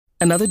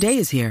Another day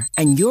is here,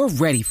 and you're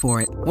ready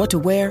for it. What to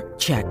wear?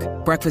 Check.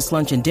 Breakfast,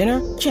 lunch, and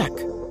dinner? Check.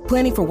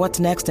 Planning for what's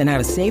next and how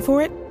to save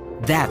for it?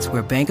 That's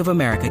where Bank of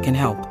America can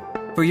help.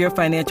 For your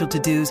financial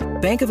to-dos,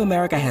 Bank of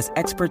America has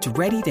experts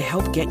ready to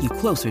help get you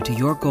closer to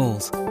your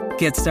goals.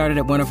 Get started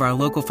at one of our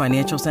local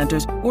financial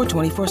centers or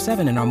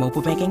 24/7 in our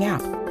mobile banking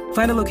app.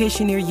 Find a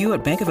location near you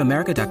at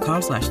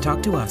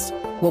bankofamerica.com/talktous.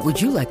 What would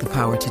you like the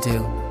power to do?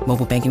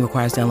 Mobile banking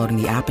requires downloading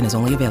the app and is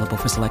only available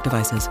for select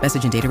devices.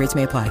 Message and data rates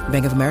may apply.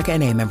 Bank of America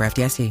N.A., member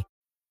FDIC.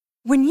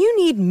 When you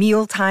need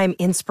mealtime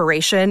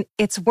inspiration,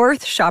 it's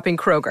worth shopping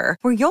Kroger,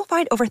 where you'll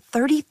find over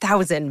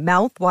 30,000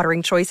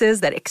 mouth-watering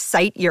choices that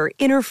excite your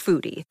inner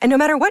foodie. And no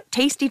matter what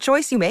tasty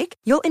choice you make,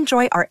 you'll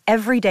enjoy our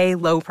everyday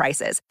low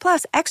prices,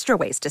 plus extra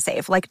ways to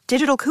save, like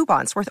digital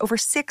coupons worth over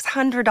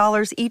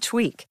 $600 each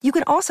week. You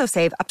can also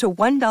save up to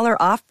 $1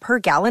 off per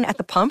gallon at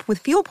the pump with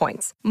fuel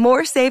points.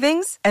 More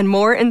savings and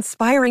more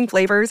inspiring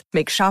flavors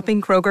make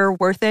shopping Kroger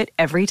worth it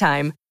every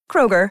time.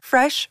 Kroger,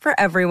 fresh for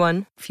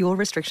everyone. Fuel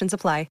restrictions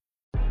apply.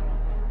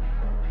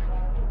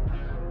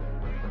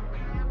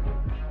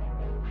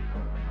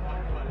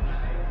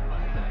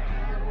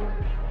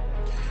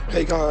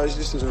 Hey guys,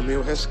 this is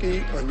Emil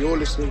Heskey, and you're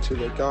listening to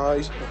the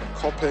guys of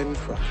Cop End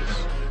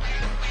Fracas.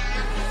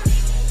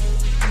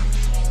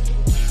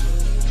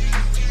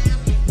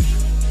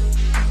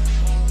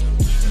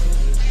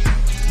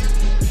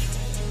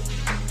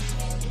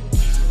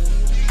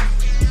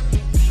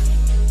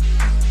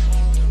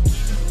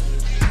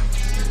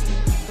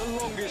 The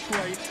longest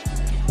wait,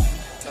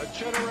 a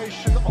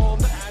generation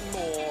on and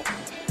more,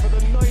 for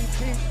the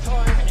 19th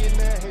time in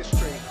their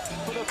history,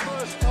 for the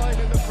first time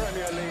in the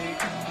Premier League.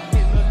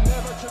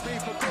 To be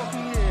forgotten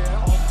year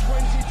of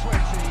 2020,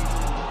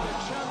 the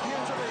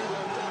champions of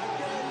England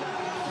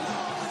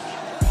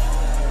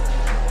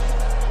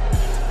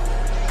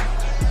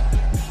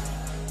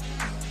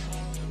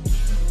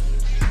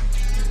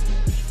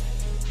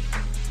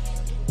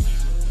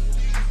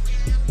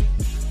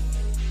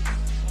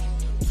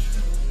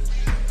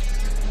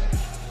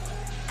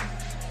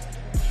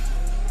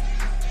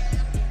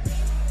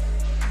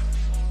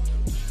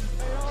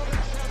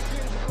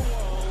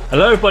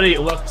Hello everybody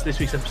and welcome to this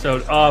week's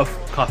episode of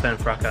Cop End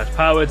Fracas,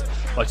 powered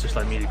by Just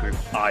Like Media Group.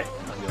 I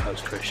am your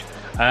host Krish,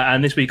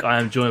 and this week I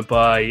am joined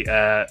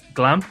by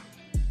Glam.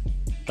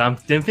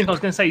 Didn't think I was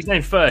going to say his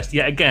name first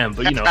yet again,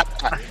 but you know,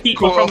 I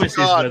keep my promises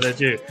where they're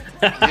due.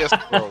 Yes,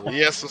 bro.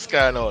 Yes, what's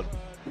going on?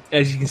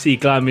 As you can see,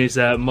 Glam is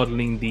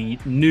modelling the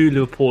new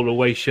Liverpool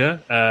away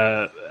shirt,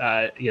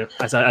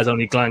 as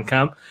only Glam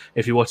can.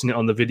 If you're watching it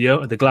on the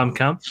video, the Glam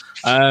cam.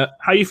 How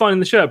are you finding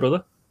the shirt,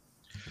 brother?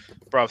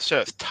 Bro, the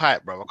shirt's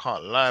tight, bro. I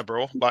can't lie,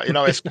 bro. But you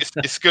know, it's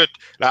good.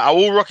 Like, I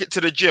will rock it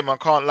to the gym. I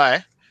can't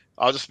lie.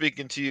 I was just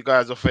speaking to you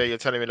guys off air. You're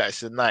telling me that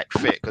it's a Nike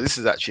fit because this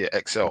is actually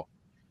an XL. Do you know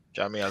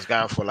what I mean? I was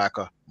going for like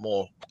a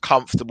more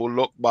comfortable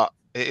look, but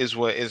it is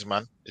what it is,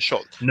 man. It's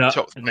shot.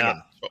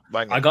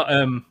 Banging.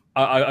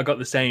 I got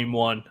the same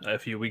one a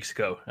few weeks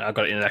ago. I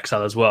got it in an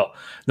XL as well.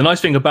 The nice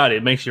thing about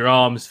it makes your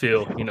arms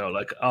feel,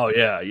 like, oh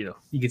yeah, you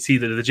can see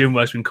that the gym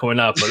work's been coming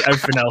up, but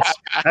everything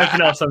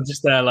else, I'm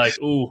just there like,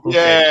 ooh,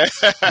 okay.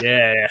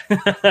 Yeah.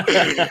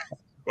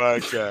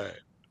 Okay.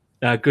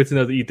 Good to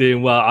know that you're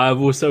doing well.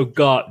 I've also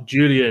got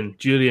Julian.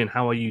 Julian,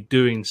 how are you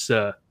doing,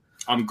 sir?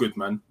 I'm good,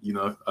 man.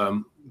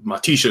 My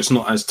t-shirt's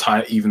not as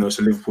tight, even though it's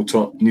a Liverpool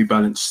top, New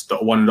Balance,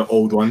 one of the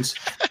old ones.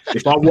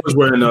 If I was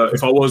wearing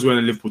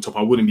a Liverpool top,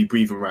 I wouldn't be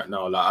breathing right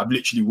now. Like, I've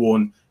literally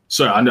worn.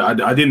 Sorry,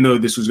 I didn't know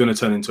this was going to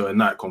turn into a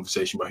night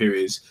conversation, but here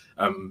it is.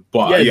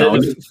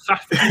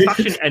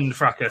 Fashion end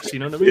fracas. You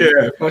know what I mean?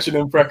 Yeah, fashion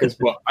end fracas.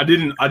 But I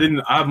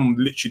haven't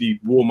literally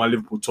worn my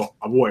Liverpool top.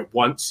 I wore it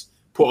once,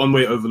 put on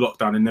weight over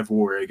lockdown, and never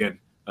wore it again.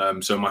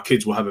 So my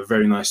kids will have a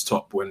very nice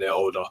top when they're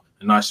older,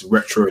 a nice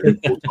retro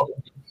Liverpool top.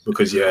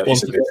 Because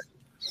it's a bit.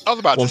 I was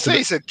about to say,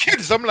 he said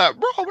kids. I'm like,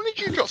 bro, when did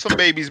you drop some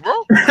babies, bro?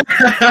 No,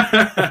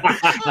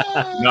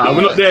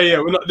 we're not there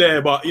yet. We're not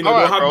there, but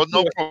we'll have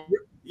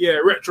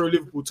retro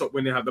Liverpool top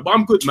when they have them. But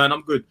I'm good, man.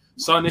 I'm good.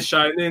 Sun is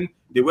shining.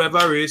 The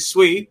weather is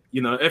sweet.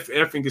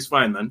 Everything is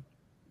fine, man.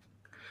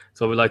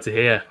 That's what we like to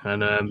hear.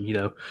 And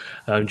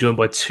I'm joined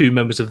by two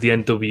members of the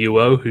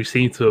NWO who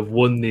seem to have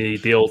won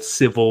the old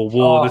civil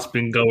war that's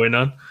been going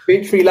on.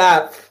 Victory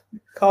lap.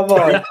 Come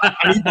on!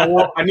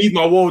 I need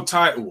my world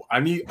title. I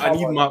need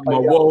my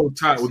world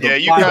title. Yeah,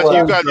 you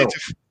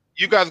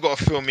guys got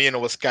to fill me in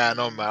on what's going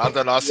on, man. I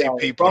don't know. I see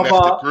people left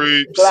the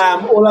groups.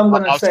 Glam, all I'm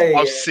gonna say.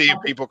 I've seen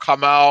people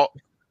come out,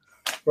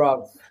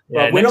 bro.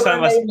 Yeah, next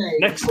time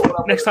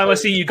I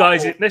see you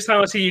guys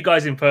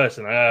in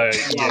person, I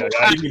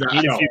need a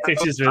few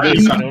pictures with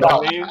this. You know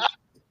what I mean?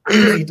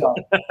 All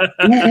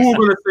I'm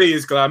gonna say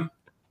is, Glam,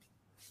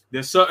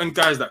 there's certain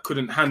guys that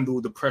couldn't handle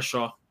the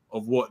pressure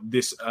of what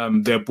this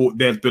their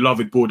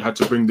beloved board had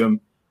to bring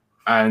them,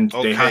 and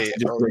they had to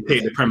just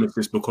vacate the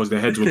premises because their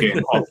heads were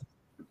getting hot.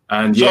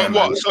 And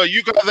so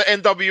you guys are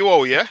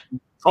NWO, yeah?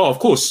 Oh, of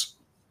course.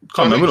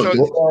 So no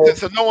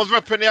one's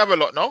repping the other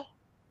lot, no?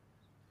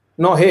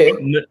 Not here.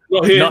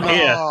 Not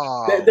here.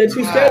 They're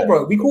too scared,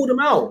 bro. We called them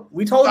out.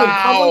 We told them,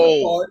 come on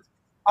the pod.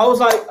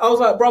 I was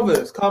like,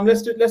 brothers, come,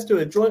 let's do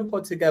a joint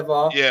pod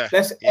together. Yeah.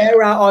 Let's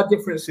air out our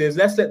differences.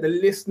 Let's let the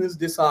listeners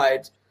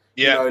decide.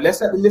 Yeah. You know, let's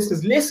let the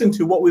listeners listen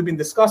to what we've been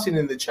discussing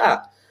in the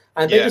chat.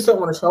 And they just don't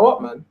want to show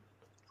up, man.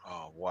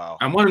 Oh, wow.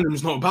 And one of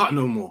them's not about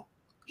no more.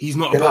 He's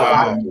not They're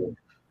about not no more.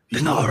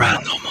 They're not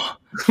around no more.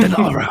 They're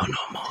not around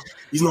no more.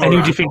 He's not And who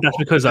around do you think that's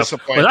because of?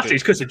 Well, actually,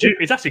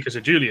 it's actually because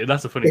of Julian.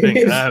 That's the funny thing.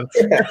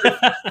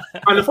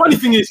 And the funny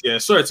thing is,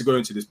 sorry to go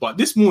into this, but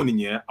this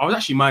morning, I was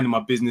actually minding my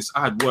business.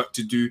 I had work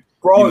to do.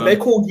 Bro, you know. they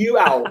called you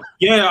out.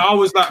 I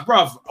was like,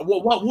 bruv,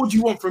 what do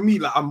you want from me?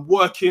 Like, I'm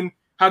working,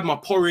 had my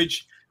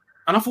porridge,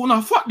 and I thought,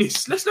 no, fuck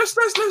this. Let's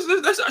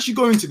actually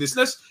go into this.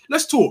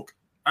 Let's talk.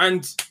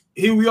 And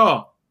here we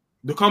are,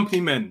 the company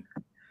men,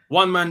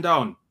 one man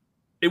down.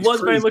 It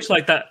was very much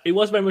like that. It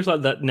was very much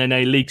like that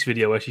Nene Leaks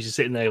video where she's just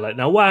sitting there like,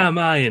 now why am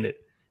I in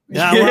it?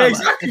 Now, Yeah,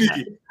 exactly.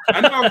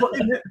 And now I've got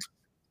in it.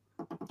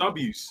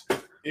 W's.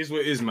 Is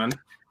what it is, man.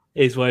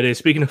 Is what it is.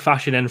 Speaking of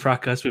fashion and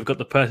fracas, we've got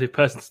the perfect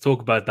person to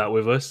talk about that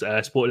with us.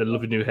 Sporting a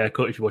lovely new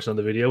haircut, if you're watching on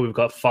the video. We've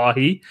got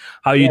Fahi.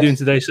 How are you doing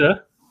today,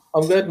 sir?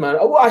 I'm good, man.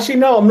 Oh, actually,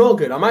 no, I'm not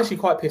good. I'm actually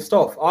quite pissed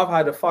off. I've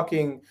had a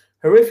fucking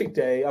horrific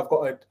day. I've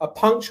got a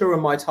puncture in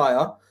my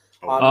tire.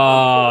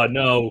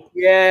 No.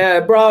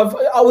 Yeah, bruv.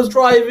 I was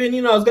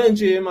driving, I was going to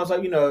gym. I was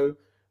like,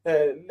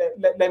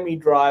 let me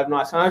drive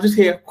nice. And I just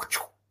hear,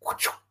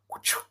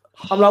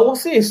 I'm like,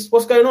 what's this?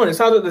 What's going on? It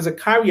sounds like there's a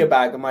carrier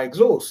bag in my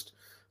exhaust.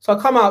 So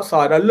I come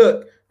outside, I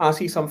look, and I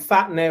see some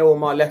fat nail on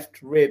my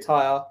left rear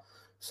tire.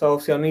 So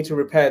obviously I need to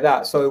repair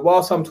that. So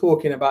whilst I'm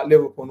talking about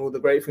Liverpool and all the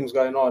great things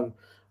going on,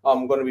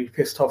 I'm going to be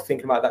pissed off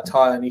thinking about that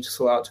tire I need to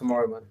sort out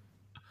tomorrow, man.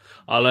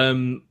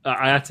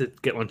 I had to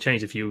get one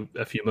changed a few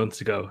months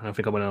ago, and I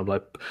think I went on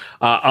like,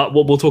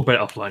 we'll talk about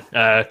it offline.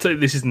 So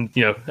this isn't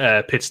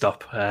pit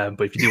stop,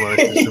 but if you do want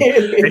us to,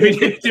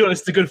 if you do want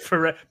us to good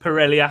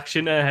Pirelli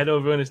action, head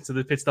over and listen to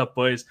the pit stop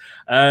boys.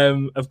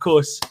 Of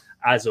course,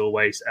 as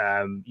always,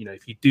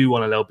 if you do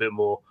want a little bit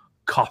more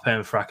Cop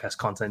and Fracas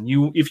content,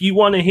 if you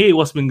want to hear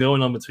what's been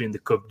going on between the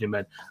company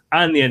men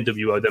and the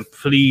NWO, then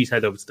please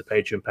head over to the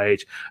Patreon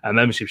page.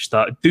 Memberships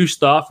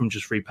start from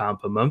just £3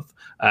 per month.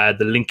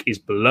 The link is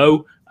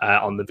below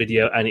on the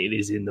video, and it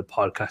is in the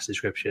podcast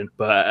description.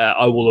 But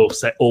I will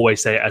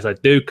always say it as I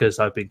do, because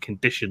I've been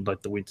conditioned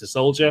like the Winter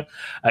Soldier.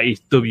 It's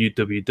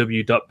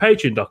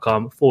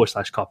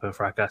www.patreon.com/Cop and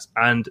Fracas,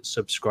 and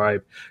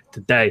subscribe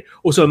today.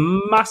 Also, a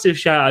massive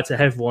shout out to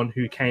everyone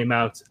who came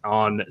out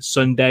on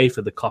Sunday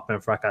for the Cop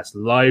and Fracas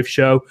live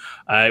show.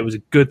 It was a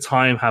good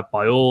time had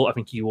by all. I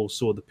think you all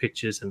saw the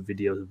pictures and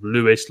videos of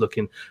Lewis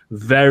looking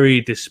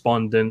very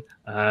despondent,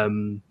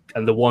 and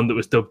the one that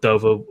was dubbed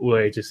over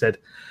where he just said,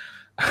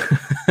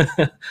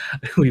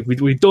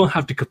 we don't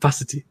have the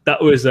capacity.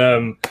 That was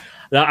that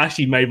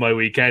actually made my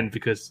weekend,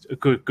 because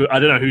good. I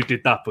don't know who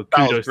did that, but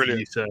kudos to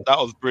you, sir. That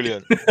was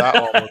brilliant. That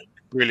one was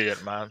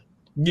brilliant, man.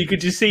 You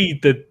could just see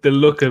the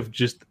look of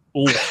just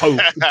all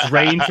hope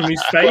drained from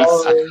his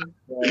face,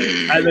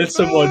 and then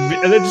someone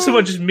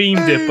just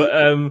memed it. But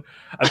of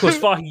course,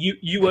 Fahi,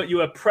 you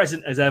were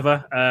present as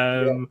ever.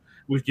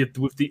 With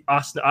the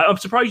Arsenal. I'm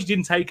surprised you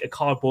didn't take a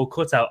cardboard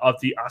cutout of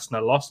the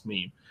Arsenal lost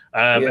meme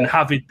and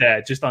have it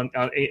there just on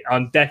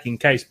deck in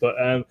case. But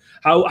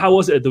how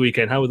was it at the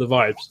weekend? How were the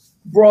vibes?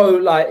 Bro,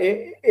 like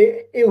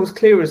it was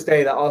clear as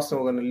day that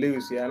Arsenal were going to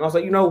lose, and I was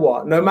like, you know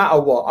what? No matter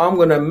what, I'm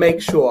going to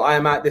make sure I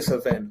am at this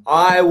event.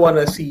 I want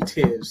to see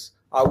tears.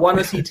 I want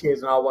to see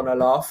tears and I want to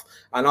laugh.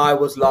 And I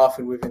was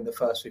laughing within the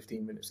first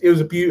 15 minutes. It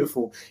was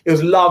beautiful. It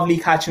was lovely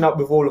catching up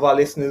with all of our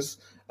listeners.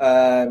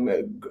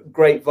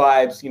 Great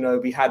vibes.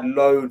 We had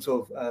loads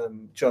of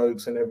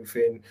jokes and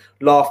everything.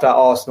 Laughed at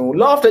Arsenal.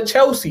 Laughed at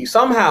Chelsea.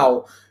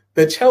 Somehow,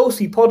 the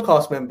Chelsea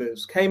podcast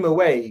members came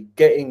away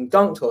getting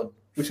dunked on,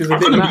 which is a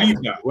bit mad. I couldn't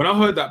believe that. When I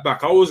heard that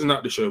back, I wasn't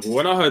at the show, but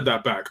when I heard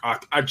that back,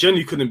 I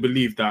genuinely couldn't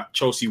believe that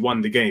Chelsea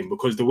won the game,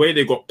 because the way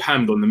they got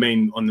pammed on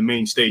the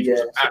main stage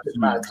was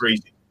absolutely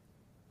crazy.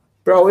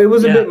 Bro, it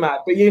was a bit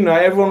mad, but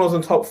everyone was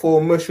on top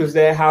form. Mush was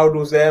there, Harold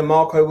was there,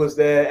 Marco was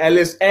there,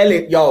 Ellis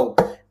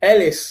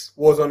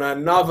was on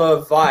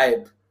another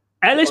vibe.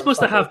 Ellis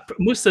must have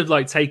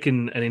like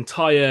taken an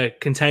entire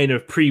container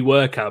of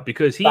pre-workout,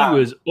 because he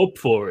was up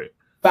for it.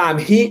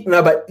 But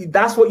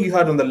that's what you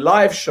heard on the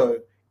live show.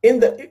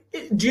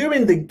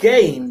 During the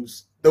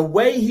games, the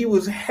way he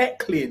was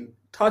heckling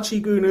Touchy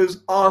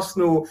Gooners,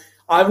 Arsenal.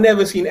 I've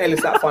never seen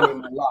Ellis that funny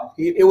in my life.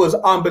 It was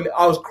unbelievable.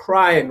 I was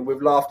crying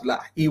with laughter. Like,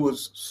 he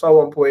was so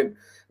on point.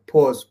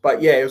 Pause.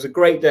 But it was a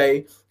great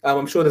day.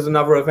 I'm sure there's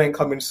another event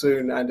coming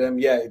soon.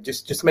 And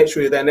just make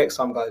sure you're there next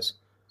time, guys.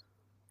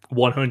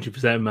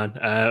 100%, man.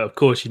 Of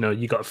course,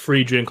 you got a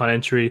free drink on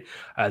entry.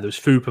 There was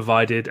food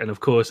provided, and of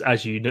course,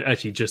 as you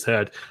just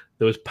heard,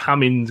 there was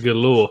pamming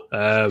galore.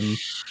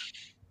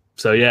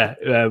 So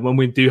when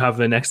we do have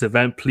the next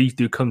event, please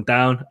do come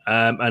down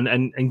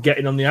and get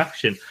in on the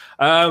action.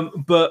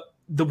 But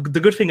the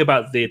good thing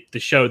about the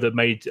show that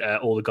made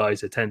all the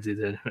guys attended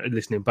and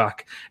listening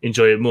back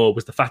enjoy it more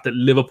was the fact that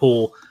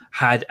Liverpool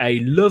had a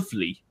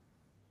lovely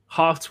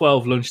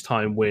 12:30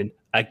 lunchtime win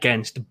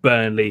against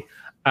Burnley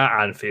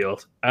at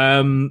Anfield.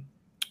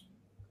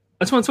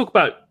 just want to talk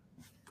about.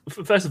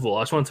 First of all,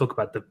 I just want to talk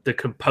about the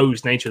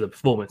composed nature of the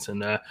performance,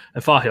 and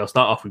Fahi, I'll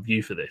start off with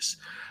you for this.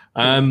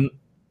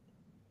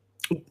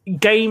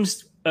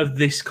 Games of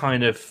this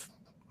kind of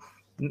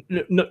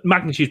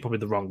magnitude is probably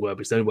the wrong word,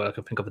 but it's the only word I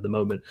can think of at the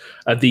moment.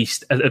 Of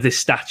this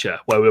stature,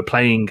 where we're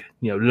playing,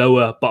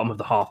 lower bottom of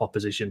the half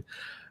opposition.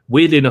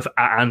 Weirdly enough,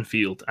 at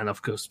Anfield, and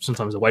of course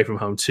sometimes away from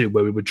home too,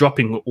 where we were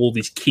dropping all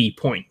these key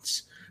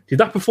points. Did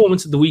that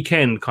performance at the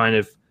weekend kind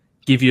of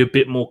give you a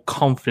bit more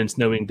confidence,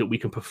 knowing that we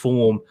can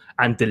perform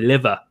and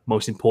deliver,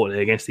 most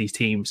importantly, against these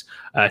teams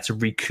to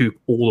recoup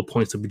all the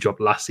points that we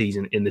dropped last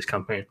season in this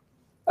campaign?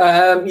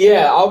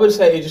 I would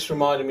say it just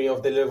reminded me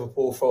of the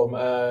Liverpool from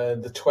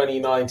the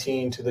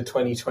 2019 to the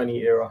 2020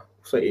 era.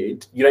 So you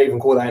don't even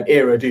call that an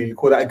era, do you? You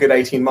call that a good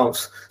 18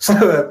 months.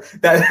 So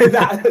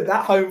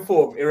that home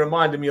form, it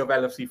reminded me of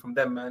LFC from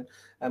them, man.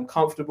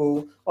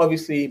 Comfortable.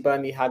 Obviously,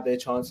 Burnley had their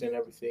chance and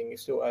everything.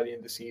 It's still early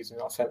in the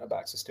season. Our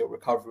centre-backs are still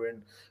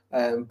recovering.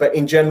 But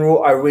in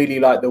general, I really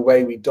like the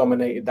way we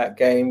dominated that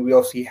game. We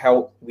obviously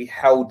held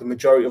the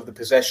majority of the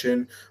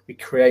possession. We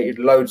created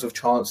loads of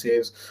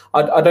chances.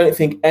 I don't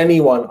think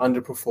anyone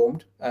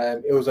underperformed.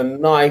 It was a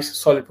nice,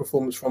 solid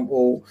performance from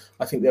all.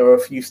 I think there were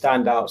a few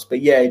standouts. But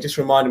yeah, it just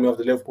reminded me of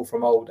the Liverpool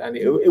from old. And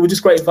it was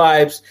just great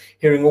vibes,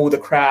 hearing all the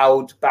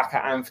crowd back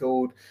at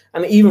Anfield.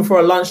 And even for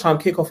a lunchtime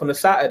kickoff on a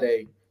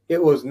Saturday,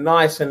 it was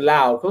nice and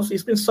loud. Because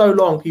it's been so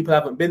long, people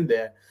haven't been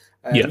there.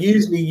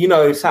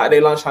 Usually,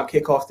 Saturday lunchtime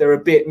kickoff, they're a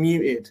bit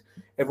muted.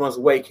 Everyone's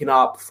waking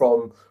up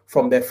from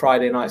their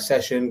Friday night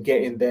session,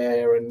 getting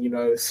there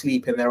and,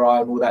 sleep in their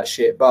eye and all that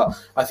shit. But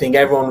I think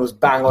everyone was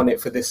bang on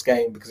it for this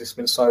game because it's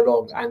been so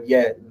long. And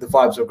yeah, the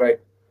vibes are great.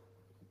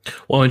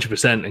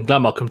 100%. And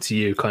Glam, I'll come to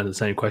you, kind of the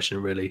same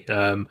question, really.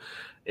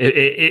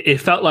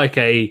 It felt like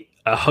a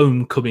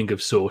homecoming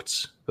of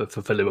sorts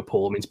for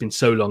Liverpool. I mean, it's been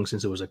so long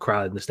since there was a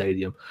crowd in the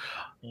stadium.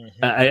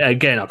 Mm-hmm.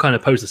 Again, I'll kind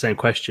of pose the same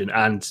question.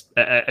 And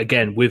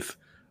again, with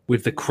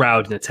the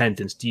crowd in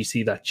attendance, do you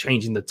see that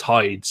changing the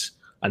tides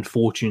and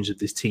fortunes of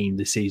this team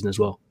this season as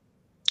well?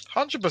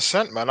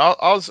 100%, man. I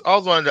was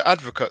one of the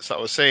advocates that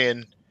was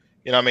saying,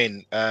 one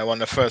of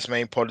the first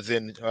main pods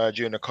in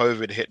during the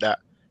COVID hit that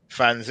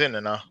fans in,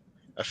 and a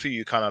few of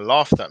you kind of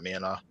laughed at me,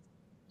 and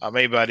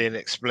maybe I didn't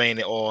explain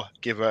it or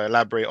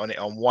elaborate on it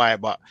on why,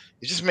 but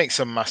it just makes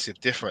a massive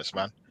difference,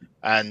 man.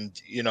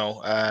 And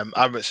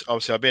I've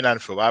been in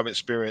Anfield. I've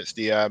experienced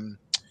the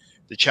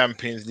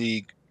Champions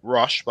League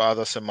rush, but as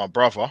I said, my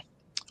brother,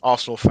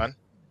 Arsenal fan,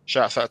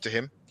 shouts out to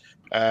him.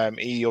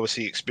 He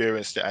obviously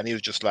experienced it, and he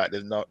was just like,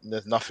 "There's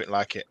nothing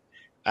like it."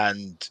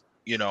 And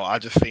I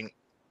just think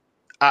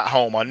at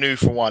home, I knew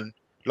for one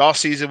last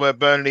season where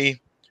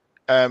Burnley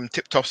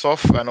tipped us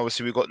off, and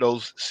obviously we got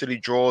those silly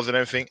draws and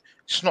everything.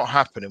 It's not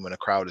happening when a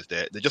crowd is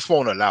there. They just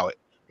won't allow it.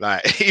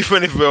 Like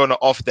even if we're on an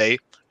off day,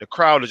 the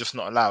crowd will just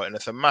not allow it, and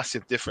it's a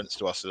massive difference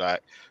to us.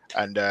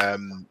 And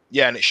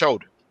it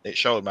showed. It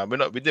showed, man. We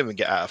didn't even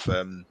get out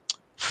of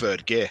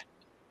third gear.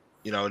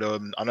 I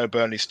know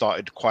Burnley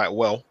started quite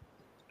well,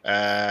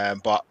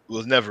 but it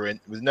was never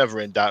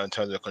in doubt in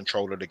terms of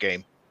control of the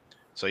game.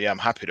 So yeah, I'm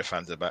happy the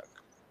fans are back.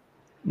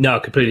 No, I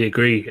completely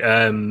agree.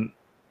 I'm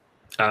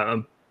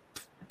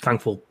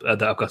thankful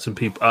that I've got some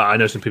people. I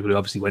know some people who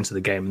obviously went to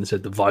the game and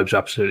said the vibes are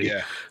absolutely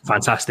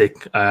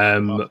fantastic.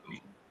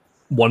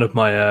 One of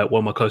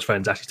my close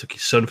friends actually took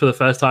his son for the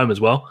first time as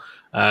well.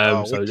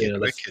 It's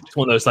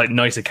one of those like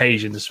nice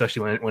occasions,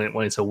 especially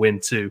when it's a win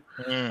too.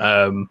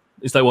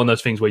 It's like one of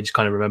those things where you just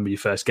kind of remember your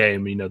first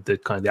game, the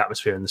kind of the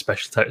atmosphere and the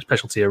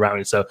specialty around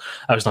it. So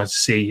that was nice to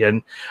see,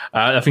 and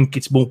I think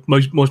it's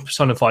most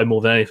personified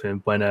more than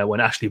anything when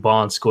Ashley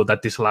Barnes scored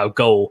that disallowed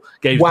goal,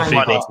 gave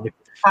the big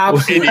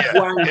absolute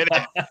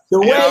wanker. The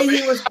way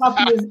he was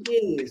cupping his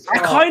ears. I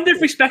kind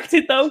of respect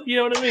it though, you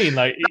know what I mean?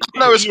 Like,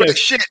 no respect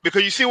shit,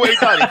 because you see what he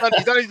done.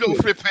 He's done his little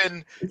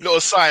flipping little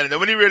sign, and then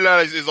when he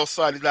realizes he's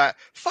offside, he's like,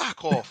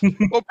 "Fuck off!"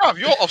 Well, bruv,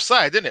 you're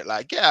offside, isn't it?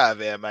 Like, get out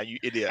of here, man, you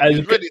idiot.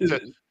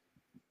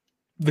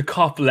 The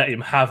cop let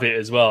him have it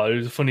as well. It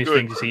was the funniest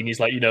thing to see. And he's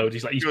like,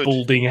 just like his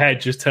balding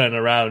head just turn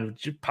around,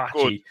 just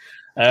patchy.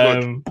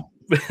 But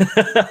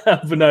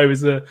no,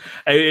 it's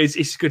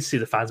good to see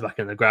the fans back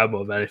in the ground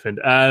more than anything.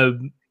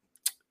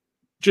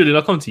 Julian,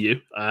 I'll come to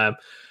you.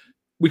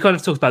 We kind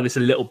of talked about this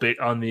a little bit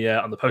on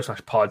the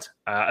post-match pod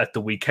at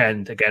the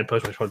weekend. Again,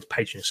 post-match pod is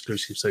Patreon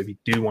exclusive, so if you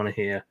do want to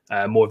hear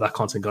more of that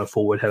content going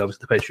forward, head over to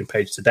the Patreon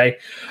page today.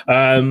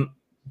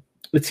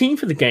 The team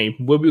for the game,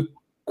 we were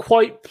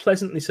quite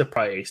pleasantly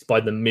surprised by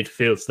the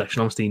midfield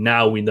selection. Obviously,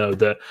 now we know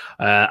that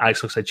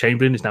Alex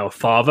Oxlade-Chamberlain is now a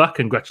father.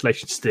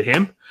 Congratulations to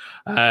him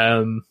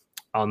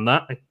on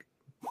that.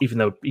 Even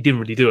though he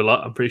didn't really do a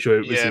lot, I'm pretty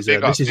sure this is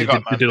did a lot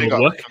of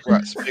work.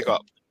 Congrats, big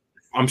up.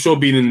 I'm sure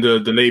being in the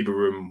labour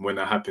room when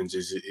that happens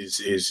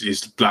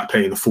is like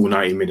playing the full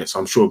 90 minutes.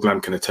 I'm sure Glam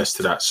can attest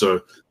to that.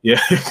 So yeah,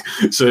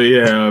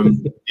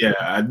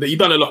 you've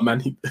done a lot,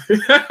 man.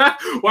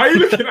 Why are you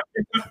looking at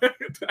me?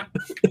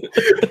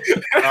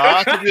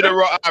 I had to do the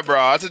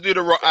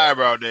rock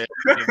eyebrow. There.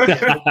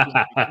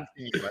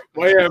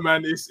 Well, yeah,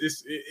 man.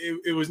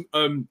 It was.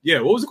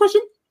 What was the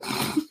question?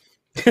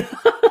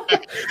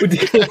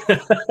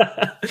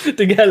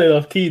 to get a little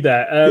off key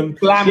there.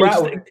 Glam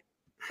rattle.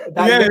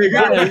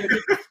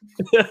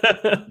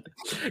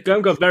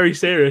 Glam got very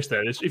serious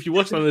there. If you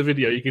watch on the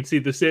video, you can see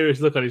the serious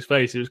look on his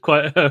face. It was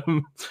quite,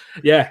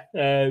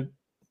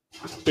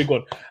 big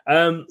one.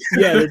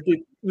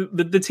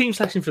 The team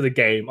selection for the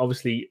game.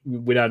 Obviously,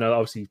 we don't know.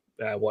 Obviously,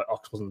 White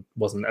Ox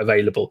wasn't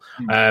available.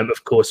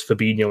 Of course,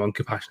 Fabinho on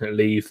compassionate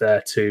leave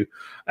there too.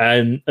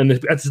 And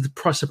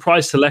the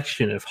surprise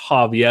selection of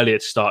Harvey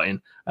Elliott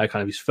starting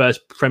kind of his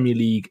first Premier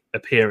League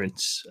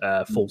appearance,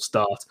 full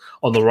start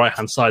on the right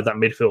hand side, that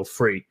midfield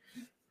three.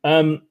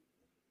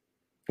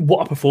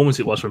 What a performance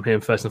it was from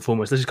him, first and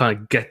foremost. Let's just kind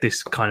of get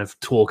this kind of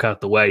talk out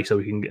the way so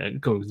we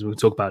can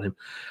talk about him.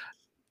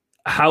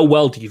 How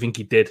well do you think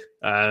he did,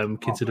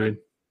 considering?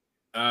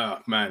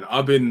 Man,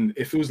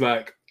 it feels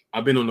like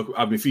I've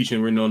been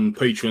featuring on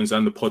Patreons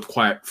and the pod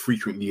quite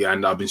frequently,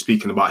 and I've been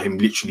speaking about him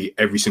literally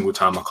every single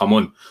time I come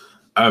on.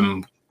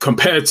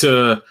 Compared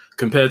to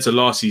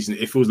last season,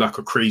 it feels like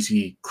a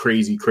crazy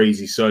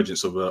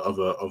surgence of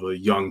a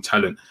young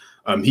talent.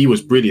 He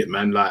was brilliant,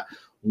 man. Like,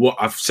 what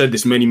I've said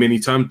this many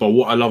times, but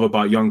what I love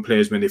about young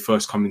players when they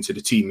first come into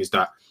the team is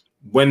that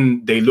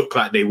when they look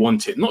like they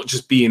want it, not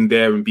just being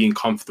there and being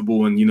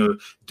comfortable and,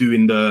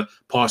 doing the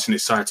passing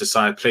it side to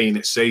side, playing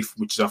it safe,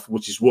 which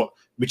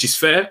is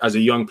fair as a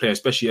young player,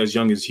 especially as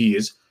young as he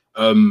is,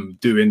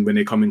 doing when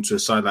they come into a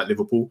side like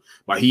Liverpool.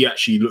 But he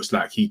actually looks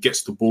like he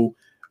gets the ball,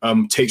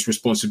 takes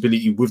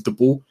responsibility with the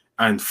ball,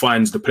 and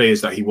finds the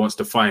players that he wants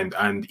to find.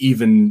 And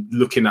even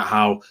looking at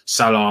how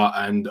Salah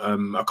and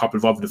a couple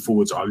of other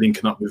forwards are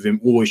linking up with him,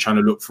 always trying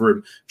to look for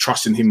him,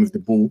 trusting him with the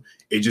ball,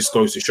 it just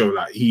goes to show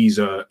that he's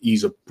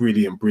a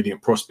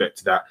brilliant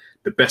prospect that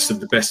the best of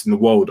the best in the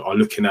world are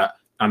looking at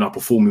and are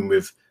performing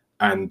with.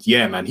 And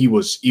yeah, man, he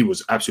was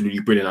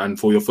absolutely brilliant. And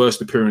for your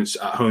first appearance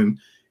at home,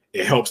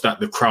 it helps that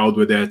the crowd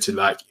were there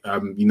to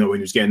when he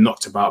was getting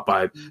knocked about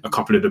by a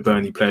couple of the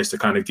Burnley players to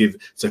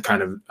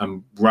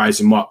rise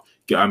him up.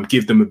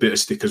 Give them a bit of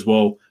stick as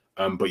well.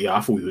 But yeah,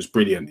 I thought he was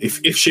brilliant.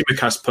 If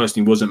Tsimikas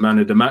personally wasn't man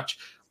of the match,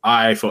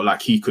 I felt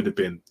like he could have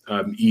been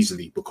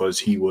easily, because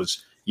he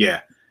was,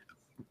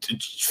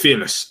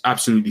 fearless,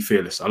 absolutely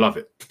fearless. I love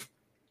it.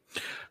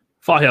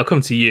 Fahy, I'll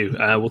come to you.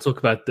 We'll talk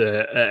about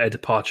a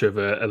departure of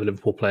a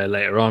Liverpool player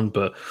later on,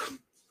 but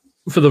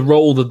for the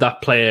role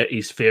that player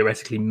is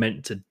theoretically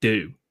meant to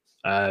do,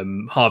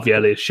 Harvey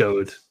Elliott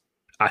showed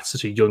at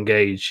such a young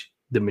age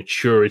the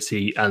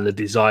maturity and the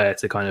desire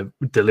to kind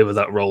of deliver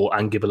that role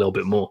and give a little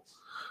bit more.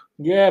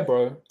 Yeah,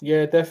 bro.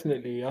 Yeah,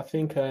 definitely. I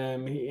think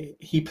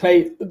he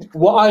played.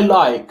 What I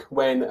like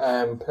when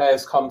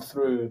players come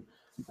through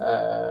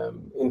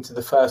into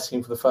the first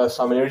team for the first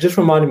time, and it just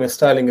reminded me of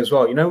Sterling as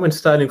well. When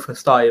Sterling first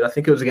started, I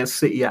think it was against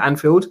City at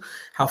Anfield,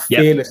 how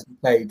fearless he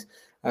played.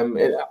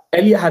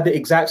 Elliot had the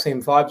exact same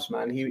vibes,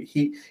 man.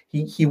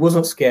 He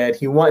wasn't scared.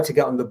 He wanted to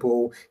get on the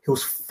ball. He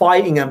was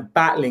fighting and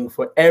battling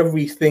for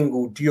every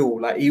single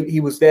duel. Like he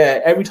was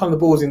there every time the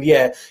ball was in the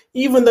air.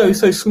 Even though he's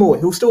so small,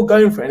 he was still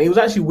going for it. And he was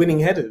actually winning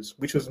headers,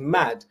 which was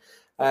mad.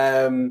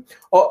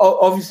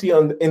 Obviously,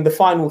 in the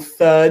final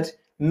third,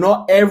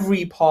 not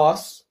every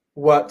pass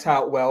worked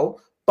out well,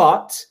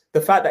 but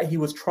the fact that he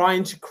was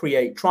trying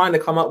to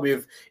come up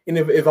with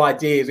innovative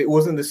ideas, it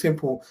wasn't the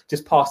simple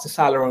just pass to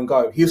Salah and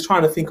go. He was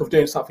trying to think of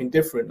doing something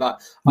different. I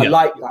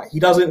like that.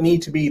 He doesn't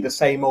need to be the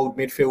same old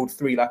midfield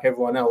three like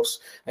everyone else,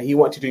 and he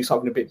wanted to do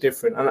something a bit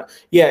different. And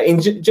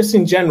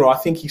in general, I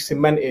think he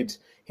cemented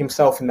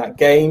himself in that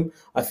game.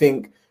 I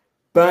think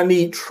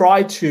Burnley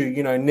tried to,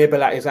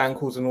 nibble at his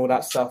ankles and all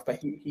that stuff, but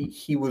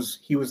he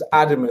was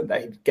adamant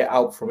that he'd get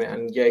out from it,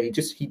 and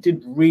he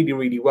did really,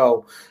 really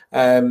well.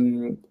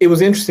 It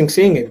was interesting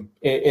seeing him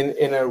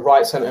in a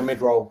right centre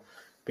mid role,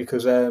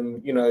 because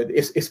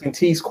it's been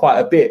teased quite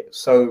a bit.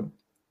 So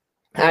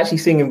actually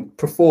seeing him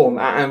perform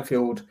at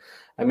Anfield,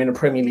 in a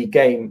Premier League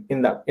game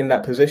in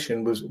that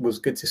position was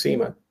good to see,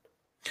 man.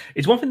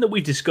 It's one thing that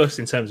we discussed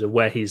in terms of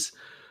where his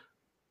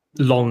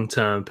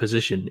long-term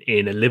position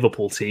in a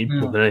Liverpool team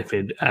more than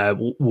anything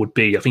would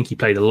be. I think he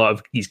played a lot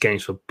of these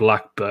games for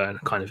Blackburn,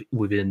 kind of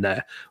within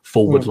their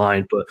forward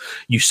line, but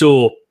you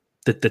saw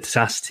the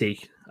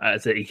tenacity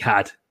that he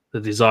had, the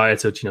desire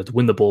to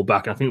win the ball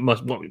back. And I think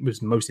what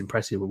was most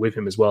impressive with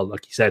him as well,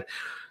 like you said,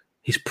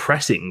 his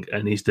pressing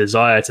and his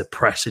desire to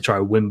press to try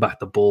to win back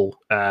the ball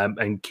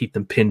and keep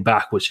them pinned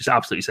back was just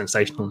absolutely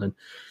sensational. And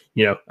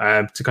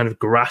to kind of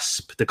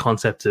grasp the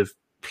concept of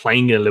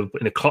playing in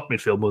a clock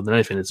midfield more than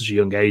anything at such a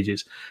young age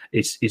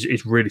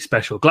is really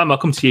special. Glam, I'll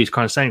come to you. It's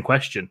kind of same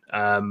question.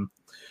 And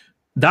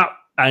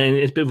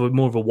it's a bit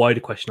more of a wider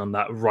question on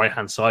that right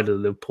hand side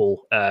of the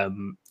Liverpool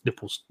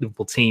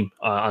team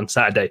on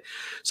Saturday.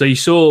 So you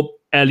saw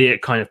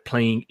Elliott kind of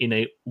playing in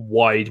a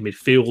wide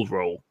midfield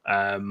role,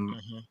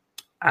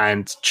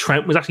 and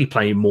Trent was actually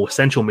playing more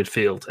central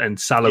midfield, and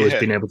Salah has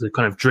been able to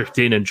kind of drift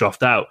in and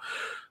draft out.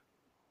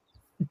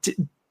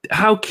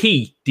 How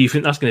key do you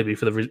think that's going to be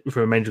for the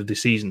remainder of the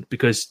season?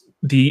 Because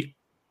the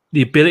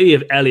ability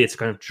of Elliott to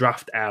kind of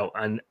draft out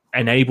and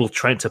enable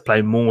Trent to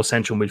play more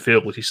central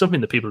midfield, which is something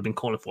that people have been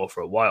calling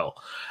for a while,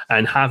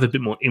 and have a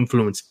bit more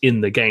influence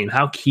in the game.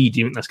 How key do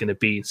you think that's going to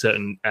be in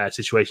certain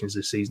situations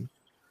this season?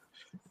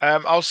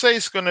 I'll say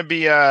it's going to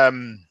be a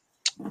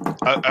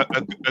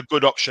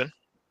good option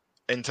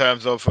in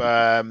terms of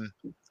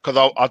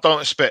because I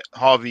don't expect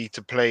Harvey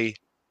to play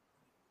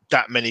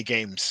that many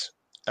games.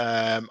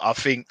 I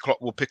think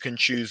Klopp will pick and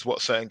choose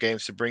what certain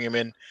games to bring him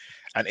in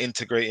and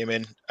integrate him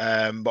in.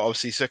 But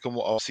obviously,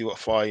 what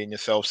Faye and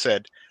yourself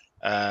said,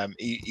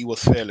 he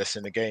was fearless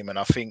in the game, and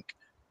I think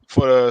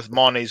for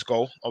Mane's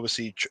goal,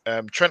 obviously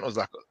Trent was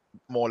like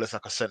more or less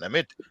like a centre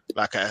mid,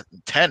 like a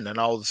 10, and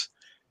I was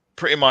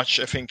pretty much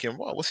thinking,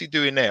 well, what's he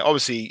doing there?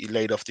 Obviously, he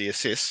laid off the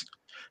assist,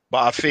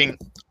 but I think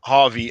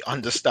Harvey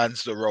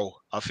understands the role.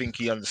 I think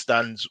he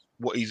understands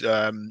what his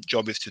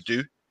job is to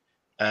do.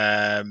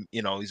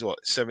 He's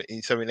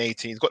 17,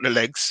 18. He's got the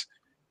legs,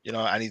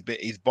 and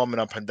he's bombing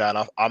up and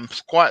down. I'm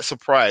quite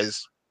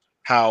surprised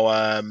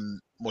how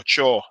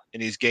mature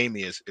in his game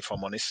he is, if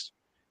I'm honest.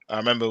 I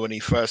remember when he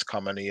first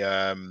come and he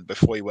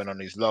before he went on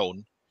his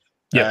loan.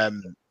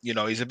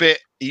 He's a bit.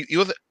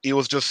 He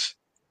was just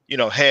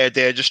here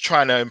there, just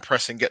trying to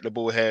impress and get the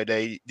ball here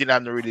there. He didn't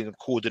have really the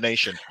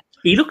coordination.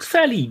 He looks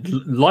fairly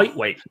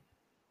lightweight.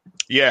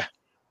 Yeah.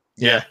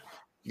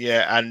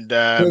 And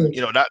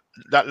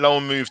that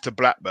loan move to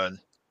Blackburn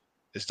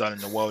is done in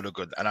the world of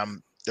good.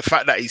 And the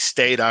fact that he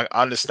stayed, I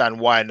understand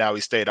why now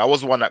he stayed. I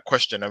was the one that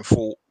questioned and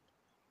thought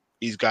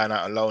he's going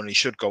out alone. He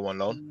should go on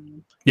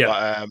loan. Yeah.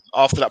 But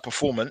after that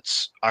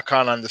performance, I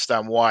can't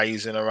understand why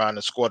he's in around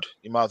the squad.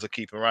 He might as well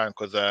keep him around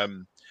because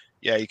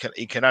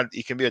he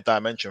can be a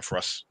dimension for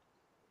us.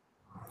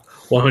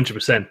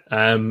 100%.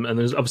 And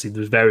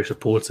there's various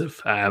reports of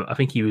I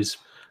think he was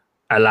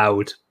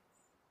allowed.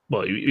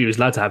 Well, he was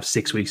allowed to have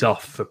 6 weeks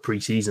off for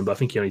pre-season, but I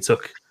think he only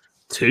took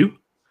 2.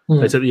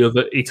 He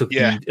took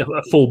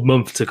a full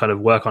month to kind of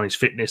work on his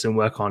fitness and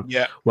work on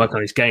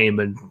his game,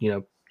 and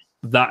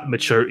that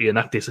maturity and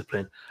that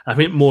discipline. I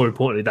think more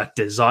importantly, that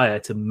desire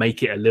to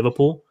make it at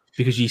Liverpool,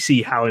 because you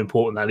see how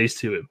important that is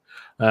to him.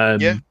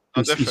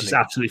 It's just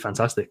absolutely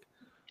fantastic.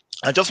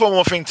 And just one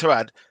more thing to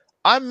add,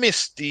 I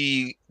missed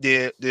the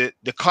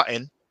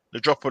cutting, the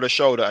drop of the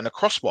shoulder, and the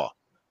crossbar.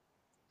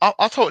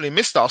 I totally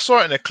missed that. I saw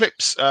it in the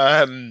clips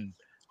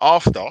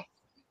after,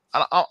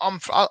 and I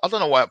don't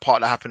know what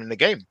part that happened in the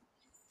game.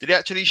 Did he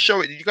actually show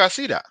it? Did you guys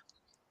see that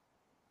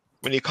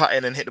when he cut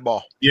in and hit the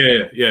ball?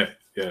 Yeah.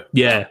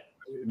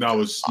 That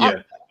was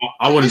I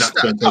wanted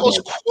that. That was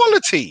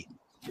quality.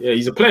 Yeah,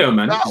 he's a player,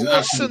 man. That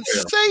was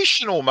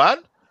sensational, man.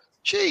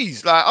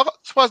 Jeez, I'm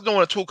surprised no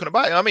one are talking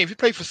about it. I mean, if he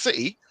played for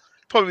City,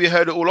 probably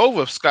heard it all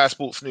over Sky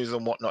Sports News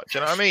and whatnot. Do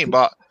you know what I mean?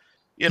 But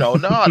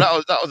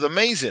that was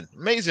amazing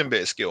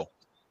bit of skill.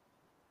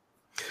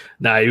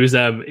 No, he was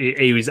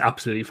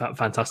absolutely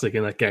fantastic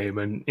in that game,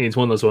 and it's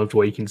one of those ones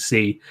where you can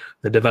see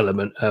the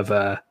development of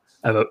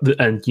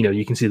and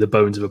you can see the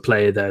bones of a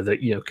player there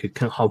that could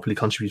hopefully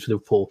contribute to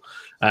Liverpool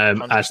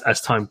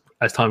as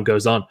time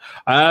goes on.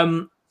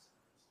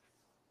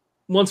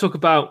 I want to talk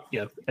about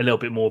a little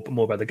bit more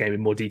about the game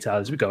in more detail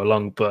as we go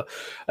along, but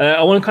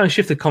I want to kind of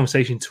shift the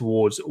conversation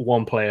towards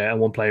one player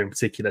in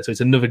particular. So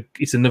it's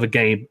another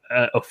game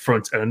up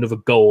front and another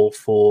goal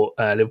for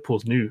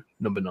Liverpool's new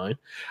number 9,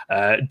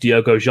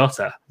 Diogo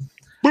Jota.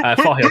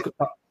 Fahy,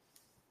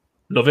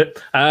 love it.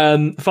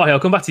 Fahy, I'll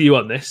come back to you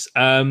on this.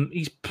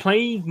 He's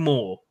playing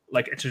more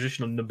like a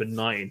traditional number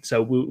 9,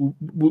 so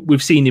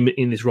we've seen him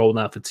in this role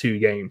now for 2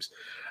 games.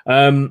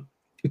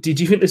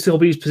 Did you think this will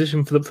be his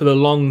position for the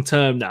long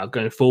term now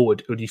going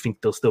forward, or do you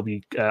think there'll still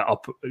be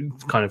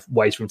kind of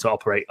ways for him to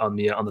operate on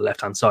the left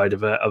hand side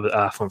of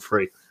our front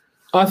 3?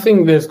 I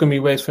think there's going to be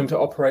ways for him to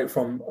operate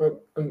from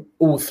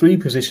all 3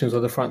 positions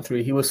of the front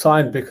 3. He was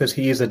signed because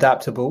he is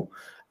adaptable.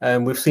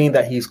 We've seen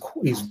that he's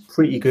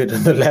pretty good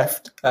on the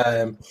left.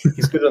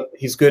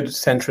 He's good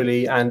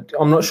centrally, and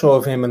I'm not sure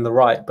of him on the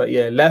right, but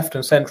left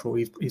and central,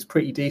 he's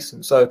pretty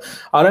decent. So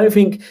I don't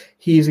think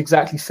he's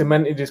exactly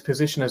cemented his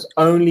position as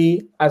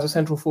only as a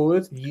central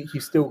forward.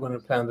 He's still going to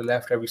play on the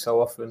left every so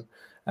often,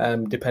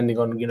 depending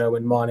on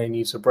when Mane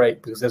needs a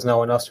break, because there's no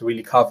one else to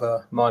really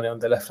cover Mane on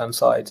the left hand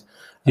side.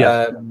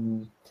 I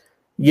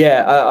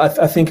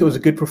think it was a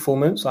good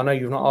performance. I know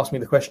you've not asked me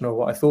the question of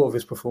what I thought of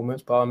his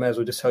performance, but I may as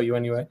well just tell you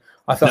anyway.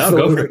 I thought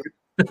it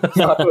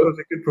was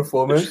a good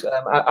performance.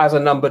 As a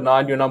number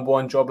 9, your number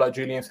 1 job, like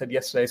Julian said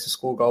yesterday, is to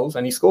score goals,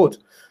 and he scored.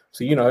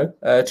 So,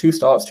 2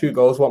 starts, 2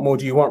 goals. What more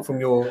do you want from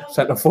your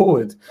centre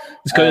forward?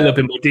 Let's go in a little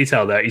bit more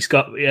detail there. He's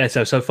got,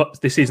 so far,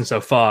 this season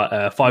so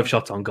far, 5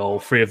 shots on goal,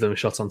 3 of them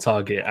shots on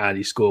target, and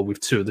he scored with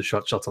 2 of the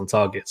shots on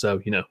target. So,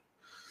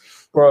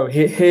 Bro,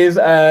 here's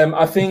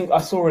I think I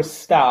saw a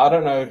stat. I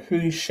don't know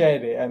who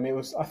shared it.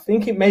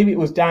 Maybe it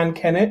was Dan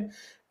Kennett.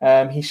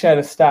 He shared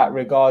a stat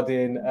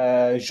regarding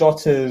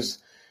Jota's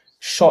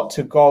shot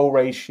to goal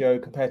ratio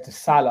compared to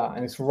Salah,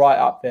 and it's right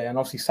up there. And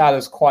obviously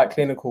Salah's quite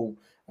clinical.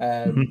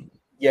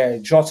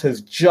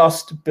 Jota's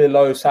just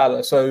below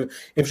Salah. So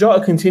if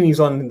Jota continues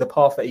on the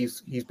path that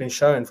he's been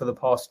showing for the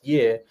past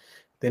year,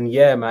 then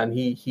man,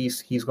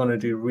 he's going to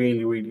do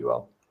really, really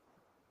well.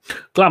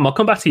 Glam, I'll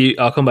come back to you.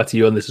 I'll come back to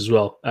you on this as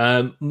well.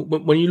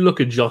 When you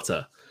look at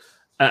Jota,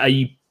 are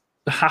you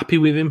happy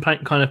with him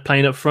kind of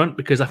playing up front?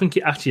 Because I think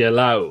it actually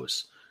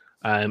allows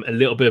a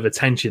little bit of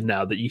attention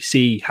now that you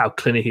see how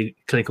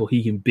clinical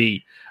he can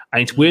be.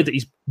 And it's weird that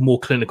he's more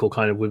clinical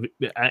kind of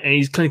and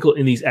he's clinical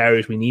in these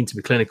areas we need to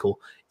be clinical.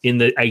 In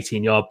the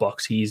 18-yard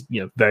box, he's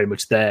very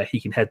much there.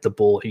 He can head the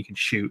ball, he can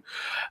shoot.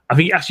 I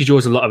think he actually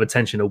draws a lot of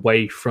attention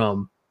away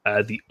from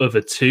the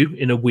other two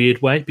in a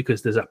weird way,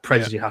 because there's that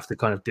pressure you have to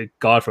kind of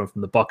guard from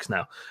the box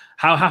now.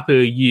 How happy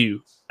are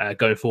you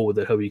going forward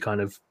that he'll be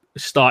kind of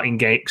starting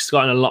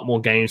a lot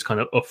more games kind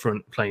of up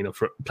front,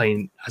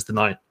 playing as the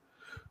 9?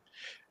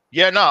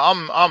 Yeah, no,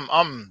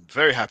 I'm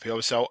very happy.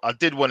 Obviously, I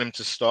did want him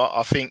to start.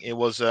 I think it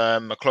was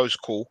a close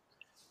call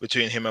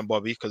between him and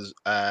Bobby, because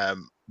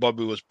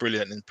Bobby was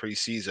brilliant in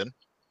pre-season.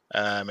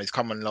 He's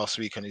come on last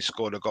week and he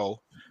scored a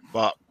goal.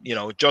 But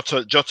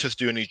Jota's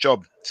doing his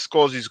job,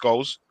 scores his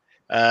goals.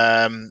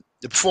 The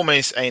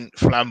performance ain't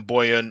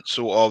flamboyant,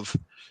 sort of,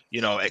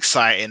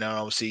 exciting, and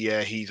obviously,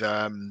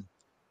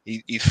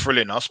 he's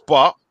thrilling us,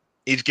 but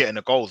he's getting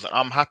the goals.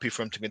 I'm happy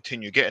for him to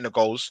continue getting the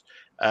goals.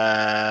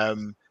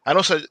 And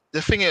also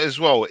the thing is as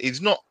well, he's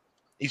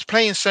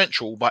playing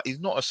central, but he's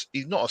not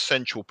a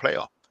central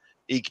player.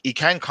 He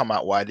can come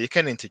out wide, he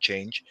can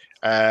interchange.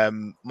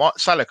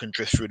 Salah can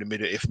drift through the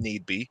middle if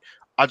need be.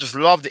 I just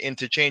love the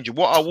interchange.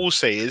 What I will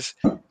say is,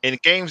 in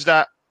games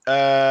that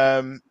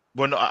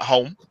we're not at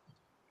home,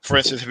 for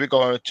instance, if we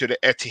go to the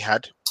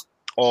Etihad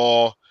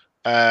or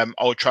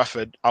Old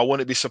Trafford, I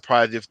wouldn't be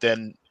surprised if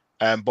then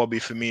Bobby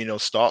Firmino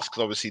starts,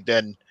 because obviously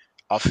then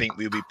I think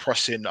we'll be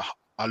pressing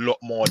a lot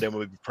more than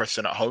we'll be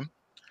pressing at home.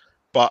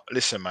 But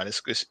listen, man,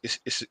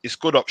 it's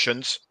good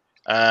options,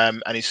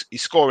 and he's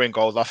scoring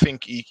goals. I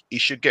think he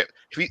should get,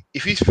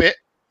 if he's fit,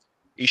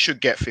 he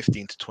should get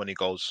 15 to 20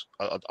 goals.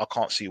 I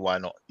can't see why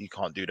not. You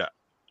can't do that.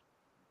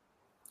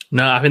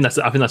 No, I think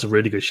that's a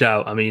really good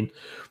shout. I mean,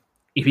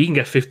 if he can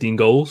get 15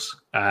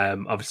 goals,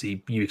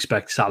 obviously you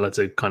expect Salah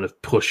to kind of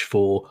push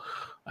for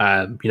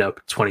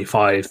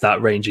 25,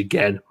 that range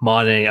again.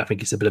 Mane, I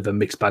think it's a bit of a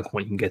mixed bag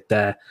what you can get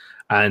there.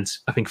 And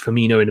I think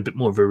Firmino in a bit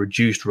more of a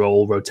reduced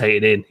role,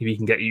 rotated in, if he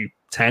can get you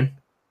 10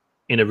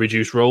 in a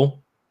reduced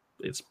role,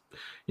 it's,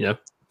 I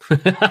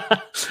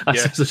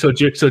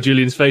saw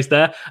Julian's face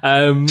there.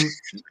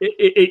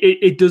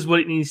 It does what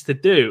it needs to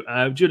do.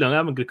 Julian,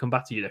 I'm going to come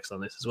back to you next on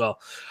this as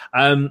well.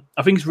 I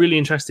think it's really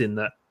interesting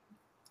that,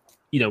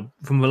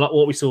 from a lot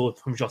what we saw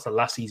from Jota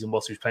last season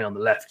whilst he was playing on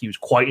the left, he was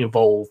quite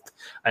involved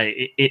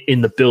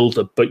in the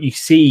build-up, but you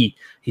see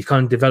he's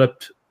kind of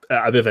developed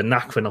a bit of a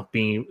knack for not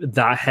being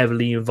that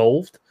heavily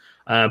involved,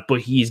 but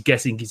he's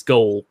getting his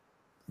goal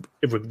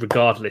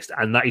regardless,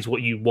 and that is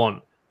what you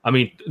want. I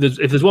mean,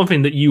 if there's one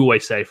thing that you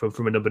always say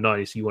from a number 9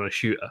 is you want a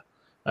shooter.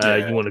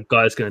 You want a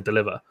guy that's going to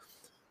deliver.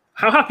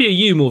 How happy are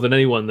you more than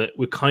anyone that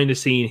we're kind of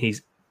seeing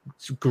his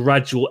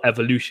gradual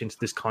evolution to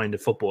this kind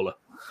of footballer?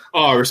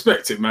 Oh, I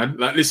respect it, man.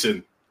 Like,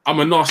 listen, I'm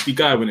a nasty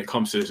guy when it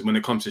comes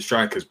to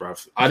strikers,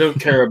 bruv. I don't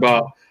care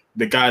about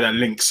the guy that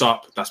links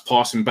up, that's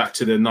passing back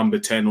to the number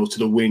 10 or to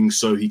the wing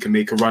so he can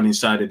make a run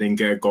inside and then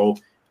get a goal.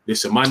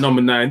 Listen, my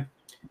number 9,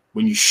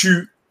 when you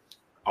shoot,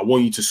 I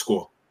want you to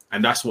score.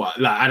 And that's what,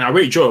 and I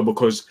rate Joe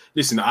because,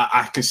 listen,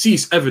 I can see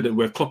it's evident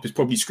where Klopp is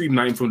probably screaming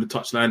at him from the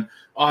touchline,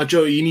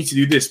 Joe, you need to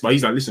do this. But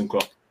he's like, listen,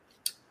 Klopp,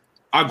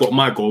 I got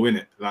my goal in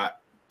it. Like,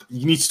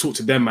 you need to talk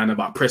to them, man,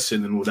 about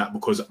pressing and all that,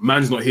 because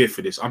man's not here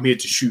for this. I'm here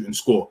to shoot and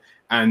score.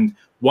 And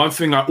one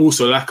thing I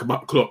also like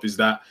about Klopp is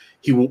that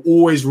he will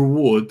always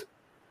reward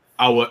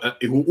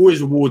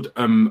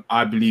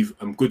I believe,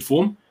 good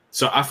form.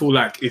 So I feel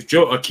like if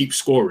Jota keeps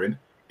scoring,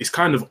 it's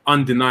kind of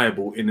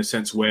undeniable in the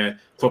sense where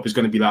Klopp is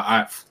going to be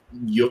like,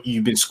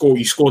 you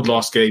scored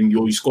last game,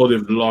 you scored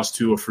over the last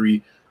 2 or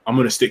 3. I'm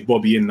going to stick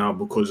Bobby in now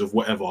because of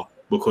whatever.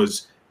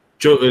 Because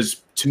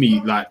Jota's, to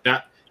me, like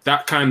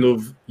that kind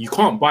of, you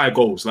can't buy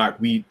goals. Like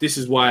this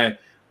is why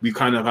we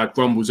kind of had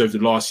grumbles over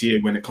the last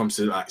year when it comes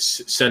to like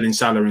selling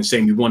Salah and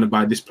saying we want to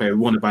buy this player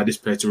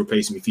to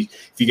replace him if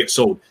he gets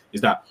sold.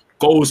 Is that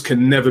goals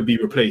can never be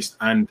replaced.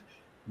 And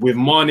with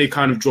Mane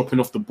kind of dropping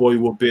off the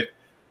boil a bit,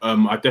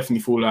 I definitely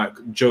feel like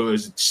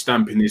Jota's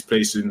stamping his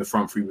place in the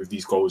front three with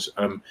these goals.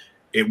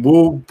 It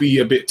will be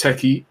a bit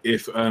techie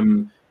if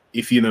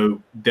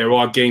there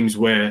are games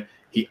where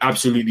he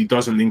absolutely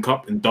doesn't link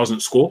up and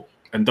doesn't score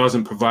and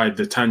doesn't provide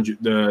the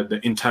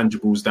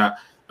intangibles that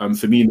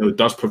Firmino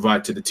does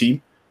provide to the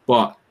team.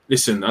 But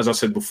listen, as I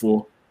said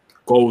before,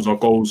 goals are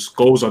goals.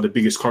 Goals are the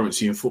biggest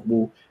currency in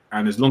football.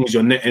 And as long as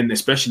you're netting,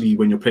 especially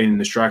when you're playing in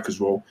the striker's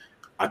role,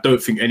 I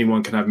don't think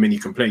anyone can have many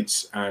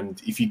complaints.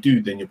 And if you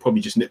do, then you're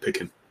probably just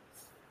nitpicking.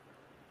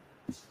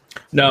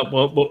 No,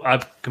 well, I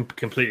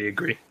completely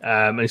agree.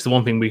 And it's the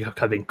one thing we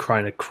have been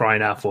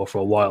crying out for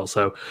a while.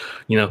 So,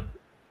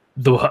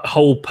 the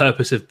whole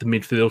purpose of the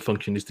midfield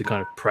function is to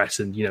kind of press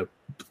and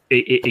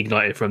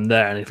ignite it from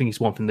there. And I think it's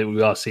one thing that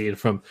we are seeing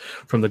from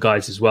the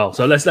guys as well.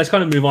 So let's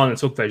kind of move on and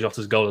talk about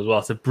Jota's goal as well.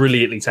 It's a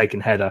brilliantly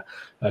taken header.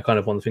 Kind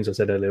of one of the things I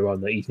said earlier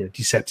on, that he's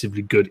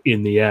deceptively good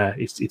in the air.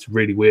 It's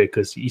really weird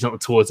because he's not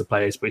towards the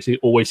players, but he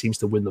always seems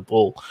to win the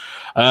ball.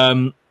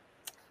 Fahy,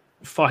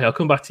 I'll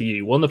come back to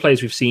you. One of the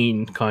players we've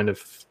seen kind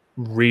of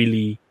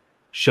really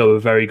show a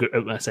very good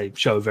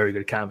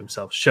account of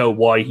himself, show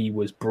why he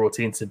was brought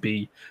in to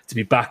be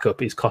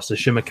backup, is Kostas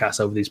Tsimikas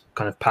over these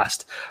kind of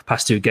past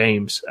 2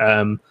 games.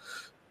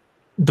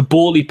 The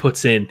ball he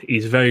puts in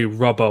is very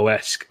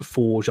Robbo-esque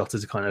for Jota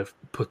to kind of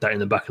put that in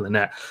the back of the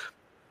net.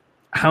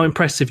 How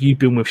impressed have you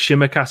been with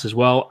Tsimikas as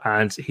well,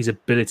 and his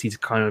ability to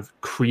kind of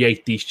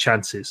create these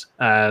chances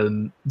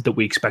that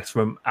we expect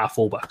from our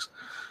fullbacks?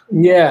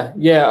 Yeah.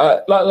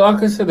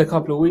 Like I said a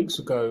couple of weeks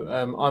ago,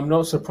 I'm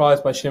not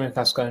surprised by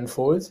Tsimikas going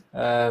forward.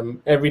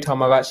 Every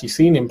time I've actually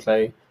seen him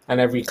play and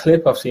every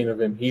clip I've seen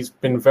of him, he's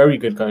been very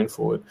good going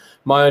forward.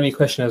 My only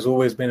question has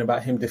always been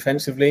about him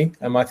defensively.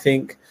 I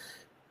think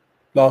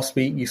last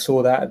week you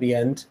saw that at the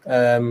end.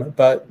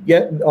 But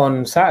yet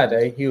on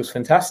Saturday, he was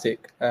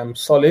fantastic,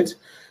 solid.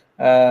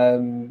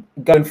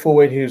 Going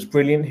forward, he was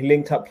brilliant. He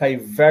linked up play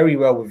very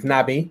well with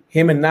Naby.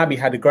 Him and Naby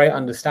had a great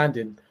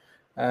understanding.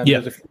 There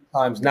was a few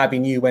times Naby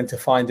knew when to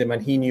find him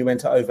and he knew when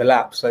to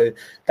overlap. So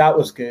that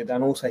was good.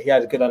 And also he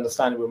had a good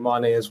understanding with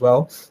Mane as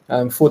well.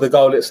 For the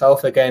goal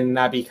itself, again,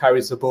 Naby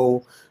carries the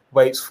ball,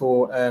 waits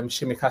for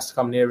Tsimikas to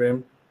come near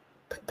him,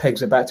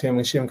 pegs it back to him,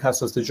 and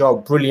Tsimikas does the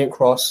job. Brilliant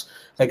cross.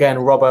 Again,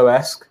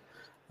 Robbo-esque.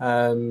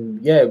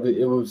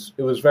 It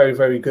was very,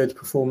 very good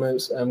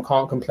performance.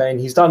 Can't complain.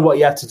 He's done what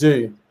he had to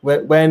do.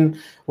 When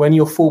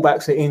your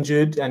fullbacks are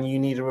injured and you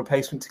need a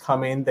replacement to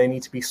come in, they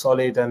need to be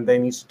solid and they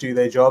need to do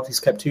their job. He's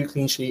kept 2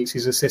 clean sheets.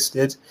 He's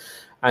assisted.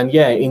 And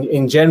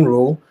in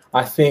general,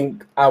 I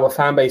think our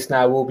fan base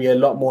now will be a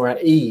lot more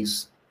at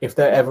ease if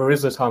there ever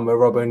is a time where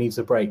Robbo needs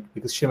a break,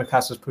 because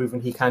Tsimikas has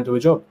proven he can do a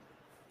job.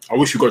 I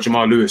wish we got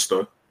Jamal Lewis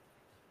though.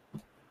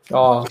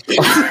 Oh, that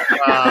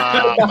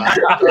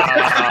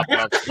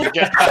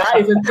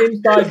is an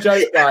inside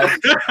joke, guys.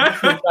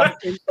 That's an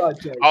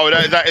inside joke. Oh,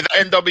 that is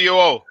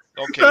NWO.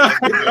 Okay,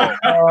 NWO.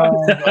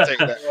 I'll take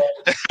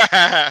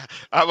that.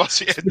 That must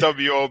be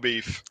NWO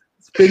beef.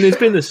 It's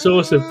been the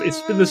source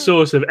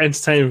of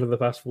entertainment for the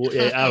past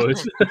 48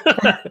 hours.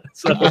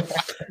 So,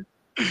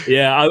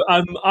 yeah,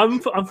 I'm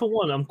for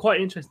one. I'm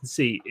quite interested to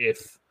see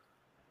if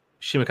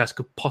Tsimikas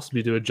could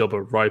possibly do a job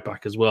at right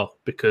back as well,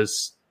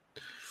 because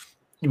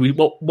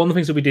one of the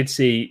things that we did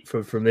see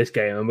from this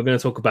game, and we're going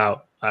to talk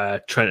about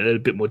Trent in a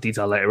little bit more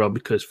detail later on,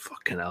 because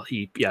fucking hell,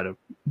 he had a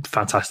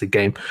fantastic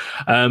game.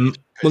 One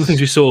of the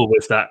things we saw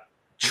was that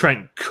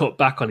Trent cut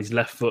back on his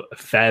left foot a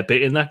fair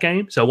bit in that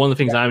game. So one of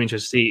the things I'm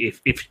interested to see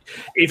if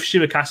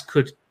Tsimikas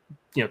could,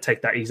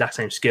 take that exact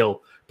same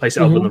skill, place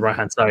it up on the right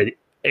hand side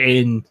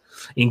in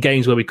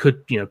games where we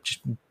could,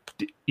 just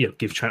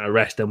give Trent a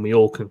rest, and we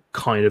all can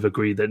kind of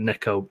agree that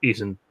Neco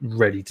isn't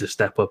ready to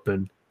step up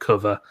and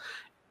cover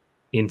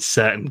in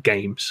certain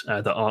games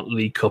that aren't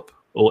League Cup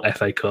or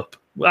FA Cup.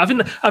 I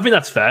think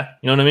that's fair.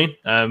 You know what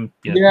I mean?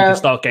 You can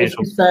start games.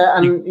 It's fair,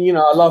 and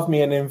I love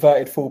me an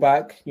inverted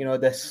fullback.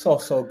 They're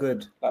so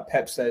good. Like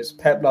Pep says,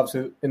 Pep loves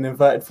an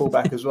inverted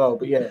fullback as well.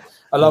 But yeah,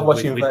 I love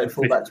watching inverted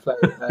fullbacks play.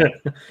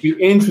 It'd be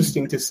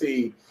interesting to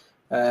see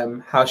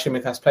how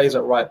Tsimikas plays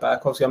at right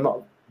back. Obviously,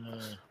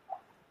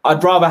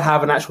 I'd rather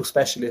have an actual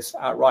specialist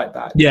at right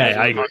back. Yeah,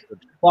 I agree.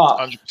 But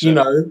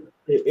 100%.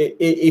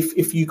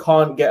 If you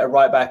can't get a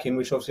right back in,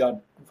 which obviously I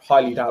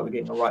highly doubt we're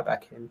getting a right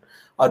back in,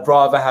 I'd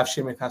rather have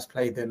Tsimikas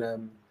play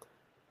than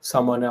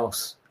someone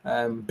else.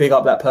 Big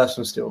up that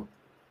person still.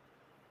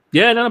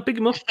 Yeah, no, big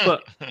him up.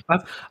 But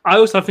I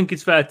also think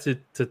it's fair to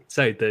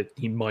say that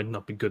he might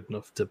not be good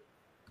enough to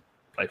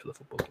play for the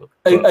football club.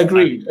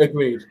 Agreed.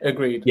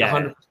 Yeah.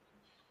 100%.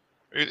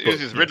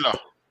 Who's his Riddler?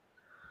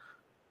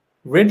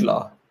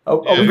 Riddler? Are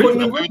we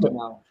calling him Riddler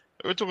now?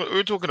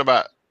 We're talking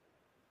about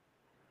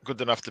good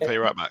enough to play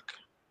right back.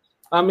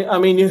 I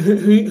mean,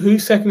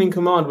 who's second in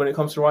command when it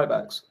comes to right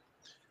backs?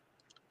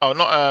 Oh,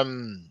 not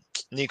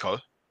Nico.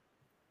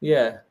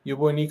 Yeah, your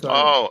boy Nico.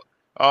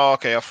 Oh,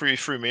 okay. I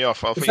threw me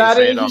off. I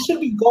think he should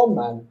be gone,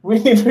 man.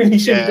 Really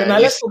should be gone. Now,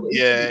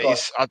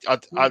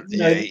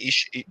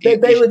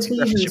 they were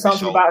teasing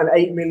something about an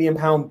 £8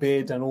 million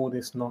bid and all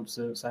this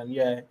nonsense, and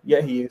yeah,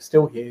 he is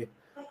still here.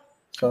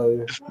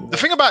 So the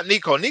thing about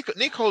Nico's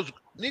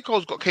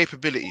got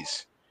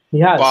capabilities. He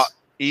has, but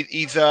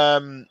he's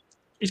got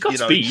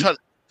speed. He's good.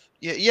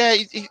 Yeah,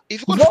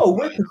 he's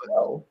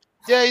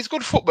a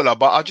good footballer,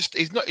 but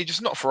he's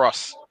just not for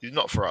us. He's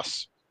not for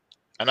us.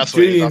 And that's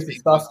Julian's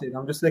disgusted.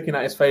 I'm just looking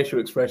at his facial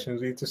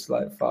expressions. He's just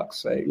like,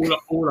 fuck's sake.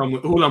 All I'm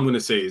going to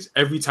say is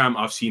every time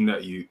I've seen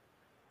that you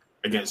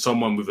against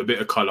someone with a bit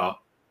of colour,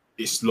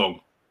 it's long.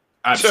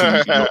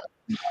 Absolutely not.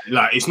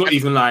 Like it's not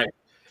even like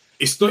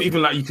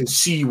you can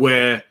see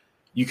where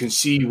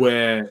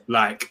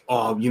like,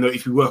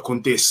 if you work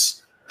on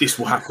this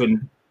will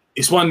happen.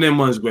 It's one of them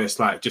ones where it's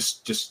like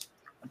just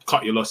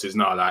cut your losses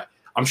now. Like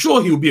I'm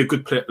sure he'll be a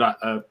good player, like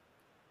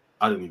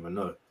I don't even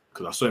know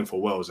because I saw him for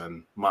Wales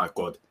and my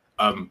God,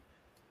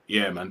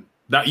 yeah, man.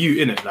 That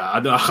in it,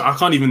 like, I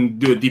can't even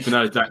do a deep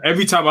analysis. Like,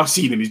 every time I've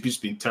seen him, he's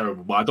just been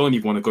terrible. But I don't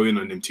even want to go in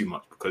on him too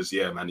much because,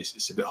 yeah, man,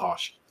 it's a bit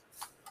harsh.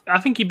 I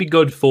think he'd be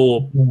good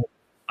for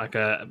like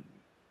a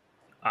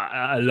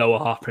lower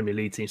half Premier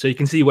League team. So you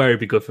can see where he'd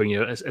be good for,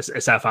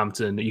 a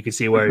Southampton. You can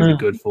see where he'd be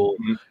good for,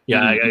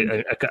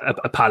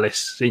 a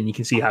Palace, and you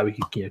can see how he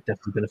could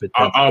definitely benefit.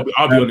 I'll be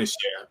honest.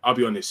 Yeah, I'll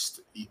be honest.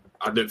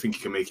 I don't think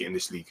he can make it in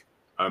this league.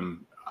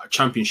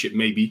 Championship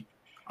maybe.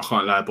 I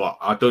can't lie, but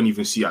I don't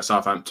even see at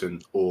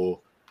Southampton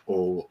or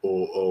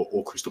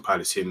Crystal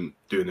Palace him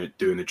doing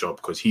a job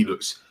because he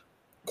looks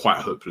quite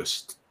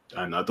hopeless.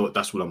 And I thought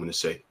that's what I'm going to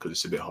say because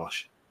it's a bit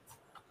harsh.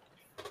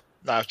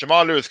 Nah, if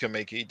Jamal Lewis can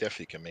make it, he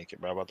definitely can make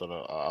it, bro. I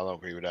don't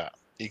agree with that.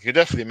 He could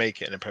definitely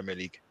make it in the Premier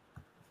League.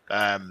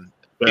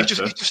 He's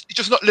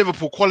just not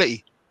Liverpool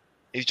quality.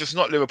 He's just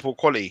not Liverpool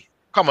quality.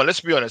 Come on,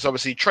 let's be honest.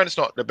 Obviously, Trent's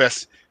not the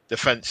best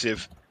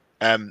defensive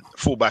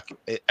fullback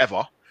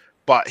ever,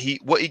 but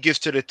what he gives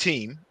to the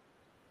team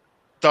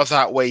does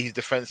outweigh his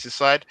defensive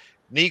side.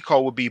 Nico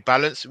would be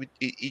balanced.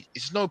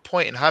 There's no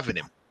point in having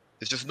him.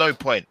 There's just no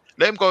point.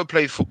 Let him go and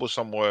play football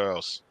somewhere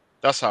else.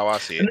 That's how I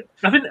see it.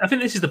 I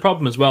think this is the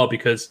problem as well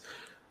because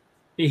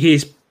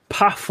his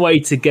pathway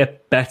to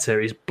get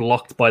better is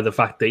blocked by the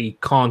fact that he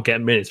can't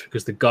get minutes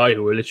because the guy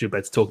who we're literally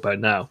about to talk about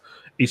now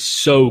is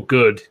so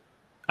good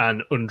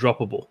and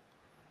undroppable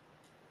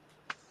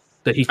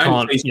that he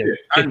can't.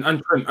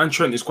 And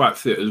Trent is quite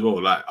fit as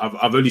well. Like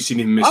I've only seen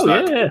him miss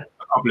a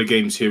couple of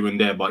games here and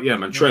there, but yeah,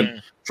 man,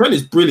 Trent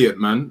is brilliant,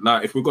 man.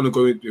 Like if we're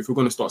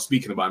gonna start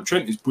speaking about him,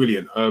 Trent is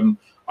brilliant.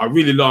 I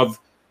really love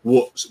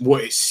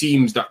what it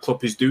seems that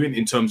Klopp is doing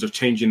in terms of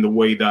changing the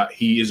way that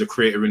he is a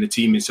creator in the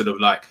team instead of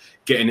like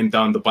getting him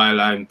down the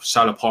byline,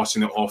 Salah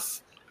passing it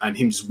off and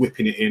him just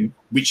whipping it in,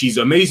 which he's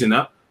amazing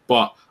at.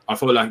 But I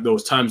felt like there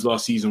was times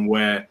last season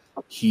where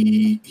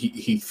he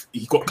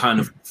got kind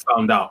of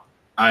found out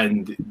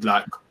and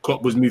like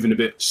Klopp was moving a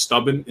bit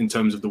stubborn in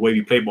terms of the way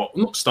he played, but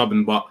not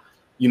stubborn, but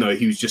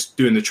he was just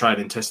doing the tried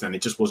and tested and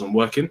it just wasn't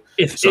working.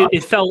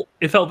 It felt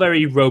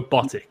very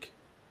robotic.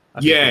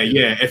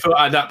 It felt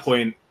at that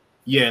point.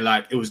 Yeah,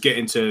 like it was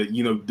getting to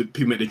the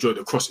people at the joy,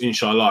 the cross,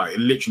 inshallah. It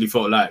literally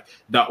felt like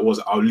that was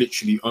our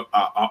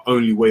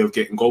only way of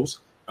getting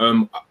goals. I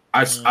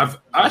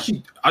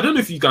don't know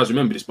if you guys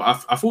remember this,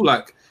 but I feel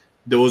like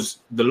there was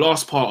the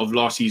last part of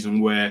last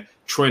season where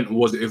Trent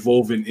was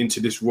evolving into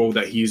this role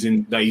that he's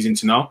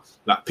into now,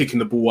 like picking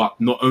the ball up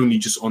not only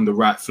just on the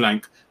right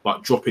flank,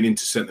 but dropping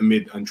into centre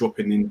mid and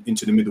dropping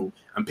into the middle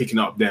and picking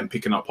up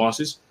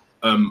passes.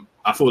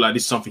 I feel like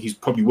this is something he's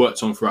probably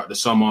worked on throughout the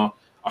summer.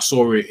 I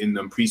saw it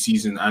in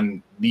pre-season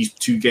and these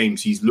 2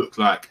 games. He's looked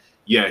like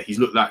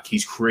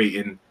he's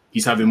creating.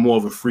 He's having more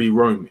of a free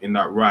roam on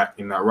that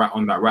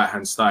right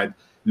hand side,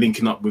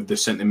 linking up with the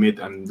centre mid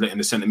and letting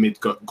the centre mid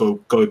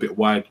go a bit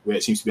wide, where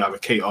it seems to be either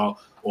Keita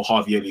or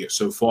Harvey Elliott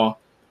so far.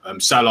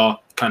 Salah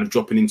kind of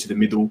dropping into the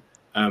middle,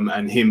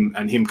 and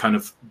him kind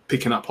of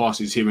picking up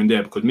passes here and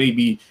there because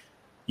maybe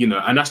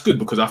and that's good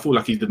because I feel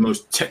like he's the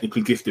most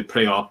technically gifted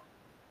player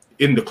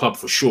in the club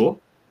for sure,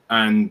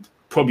 and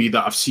probably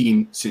that I've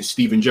seen since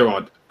Steven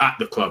Gerrard at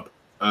the club.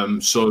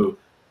 So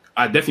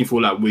I definitely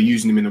feel like we're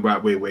using him in the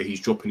right way where he's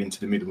dropping into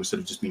the middle instead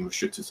of just being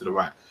restricted to the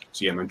right.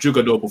 So yeah, man,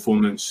 Jugador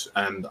performance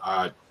and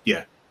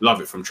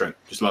love it from Trent.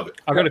 Just love it.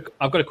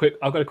 I've got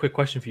a quick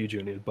question for you,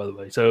 Julian, by the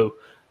way. So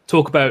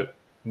talk about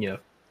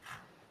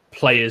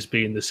players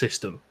being the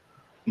system.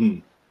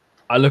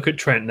 I look at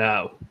Trent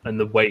now and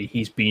the way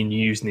he's being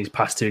used in these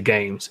past 2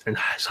 games and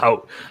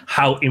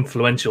how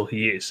influential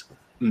he is.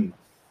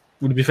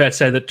 Would it be fair to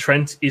say that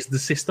Trent is the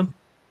system?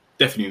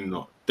 Definitely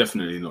not.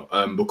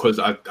 Because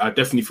I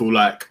definitely feel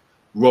like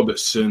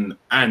Robertson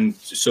and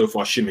so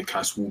far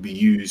Tsimikas will be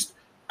used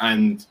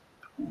and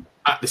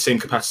at the same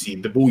capacity.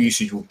 The ball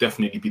usage will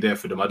definitely be there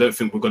for them. I don't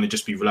think we're going to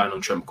just be relying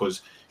on Trent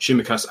because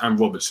Tsimikas and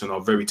Robertson are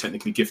very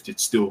technically gifted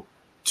still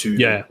to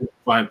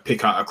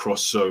pick out a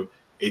cross. So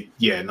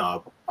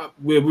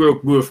we're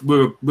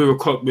a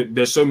cog.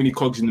 There's so many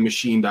cogs in the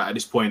machine that at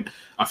this point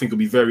I think it'll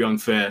be very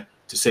unfair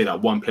to say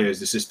that one player is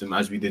the system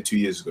as we did 2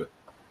 years ago.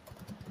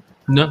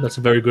 No, that's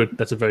a very good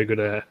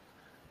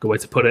way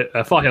to put it.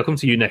 Fahi, I'll come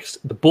to you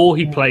next. The ball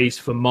he plays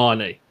for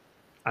Mane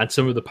and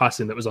some of the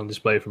passing that was on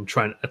display from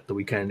Trent at the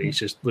weekend,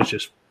 was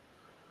just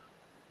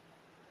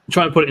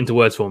trying to put it into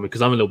words for me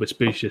because I'm a little bit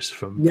speechless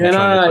from it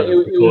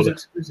was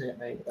exquisite,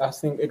 mate. I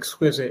think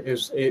exquisite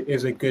is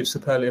a good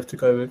superlative to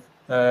go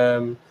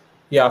with.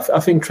 I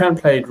think Trent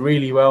played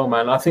really well,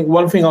 man. I think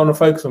one thing I want to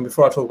focus on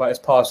before I talk about his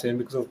passing,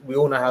 because we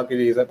all know how good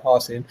he is at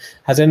passing.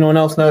 Has anyone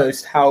else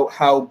noticed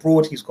how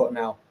broad he's got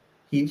now?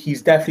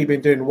 He's definitely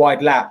been doing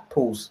wide lap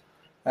pulls.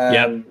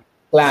 Glam,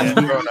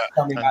 something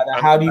like that.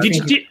 How do you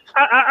think?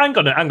 Hang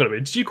on a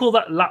minute. Did you call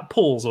that lap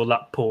pulls or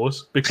lap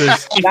pause?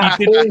 Because if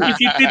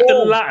you did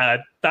the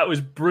latter, that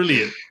was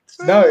brilliant.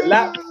 No,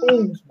 lap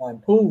pulls, man.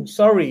 Pulls.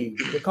 Sorry,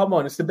 come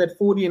on. It's the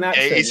Bedfordian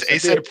accent. He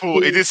said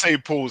pool. He did say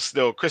pulls.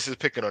 Still, Chris is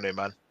picking on him,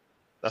 man.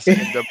 That's an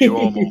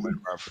NWO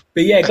moment, bruv.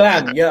 But yeah,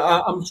 Glam. Yeah,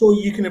 I'm sure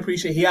you can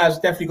appreciate. He has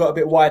definitely got a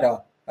bit wider.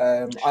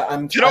 Do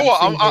you know what?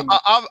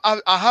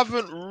 I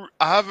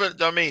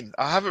haven't. I mean,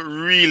 I haven't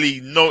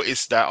really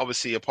noticed that.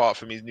 Obviously, apart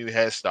from his new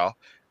hairstyle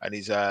and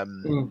his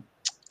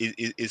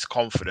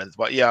confidence.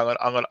 But yeah,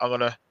 I'm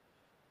gonna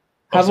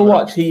have a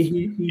watch.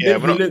 He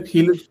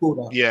looks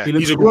cool. Yeah,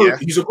 he's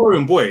a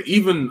growing boy.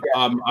 Even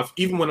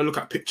even when I look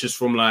at pictures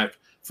from, like,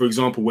 for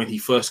example, when he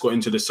first got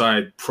into the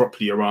side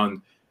properly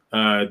around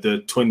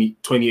the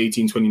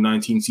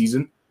 2018-2019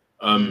 season.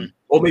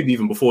 Or maybe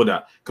even before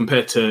that,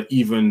 compared to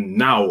even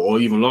now or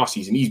even last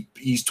season.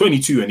 He's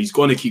 22 and he's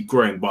going to keep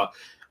growing, but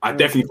I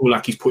definitely feel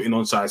like he's putting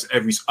on size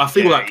I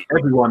feel like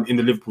everyone in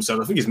the Liverpool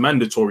side, I think it's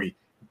mandatory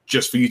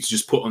just for you to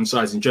just put on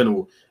size in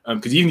general.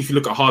 Because even if you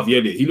look at Harvey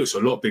Elliott, he looks a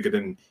lot bigger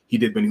than he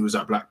did when he was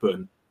at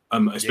Blackburn,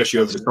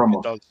 especially over the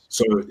summer.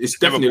 So it's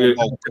definitely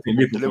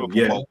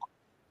Liverpool.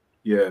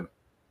 Yeah.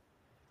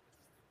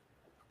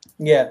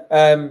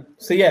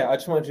 So yeah, I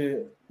just wanted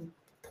to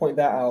point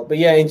that out. But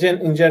yeah, in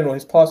general,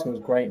 his passing was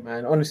great,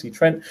 man. Honestly,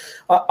 Trent,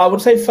 I would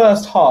say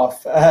first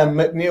half,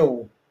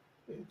 McNeil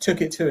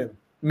took it to him.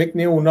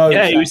 McNeil knows.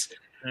 Yeah, he was.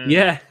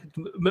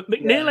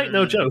 McNeil ain't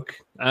no joke.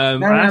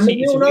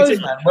 McNeil knows,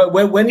 man.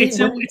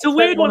 It's a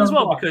weird one as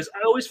well, because I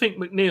always think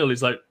McNeil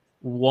is like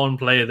one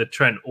player that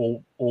Trent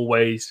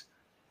always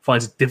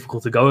finds it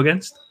difficult to go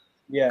against.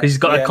 Yeah, because he's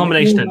got a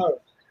combination.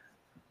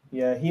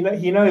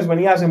 He knows when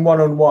he has him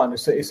one-on-one,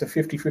 it's a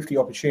 50-50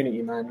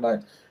 opportunity, man.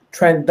 Like,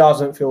 Trent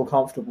doesn't feel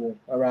comfortable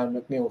around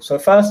McNeil. So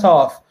first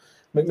half,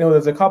 McNeil,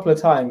 there's a couple of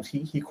times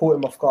he caught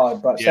him off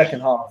guard, but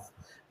second half,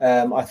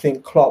 I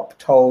think Klopp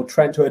told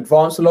Trent to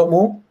advance a lot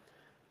more.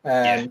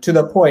 To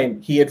the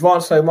point, he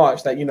advanced so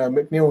much that,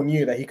 McNeil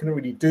knew that he couldn't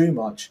really do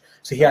much,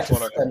 so he had to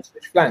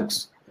switch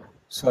flanks.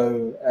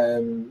 So,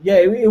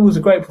 it was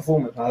a great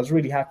performance. I was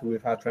really happy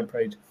with how Trent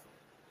played.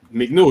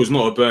 McNeil is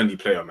not a Burnley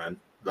player, man.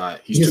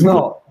 Like, he's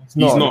not.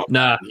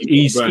 Nah,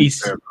 he's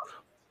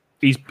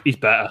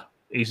better.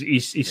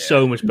 He's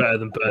so much better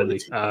than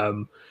Burnley.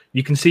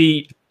 You can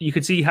see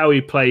how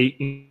he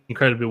play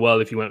incredibly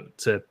well if he went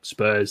to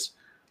Spurs.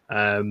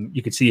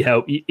 You could see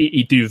how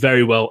he'd do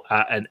very well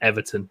at an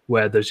Everton,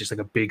 where there's just like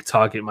a big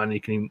target man. He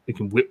can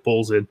whip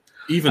balls in.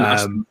 Even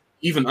Aston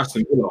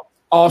Villa.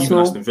 Arsenal.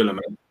 Even Aston Villa,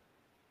 man.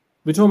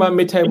 We're talking about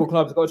mid-table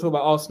clubs. We've got to talk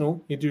about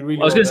Arsenal. You do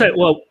really. I was going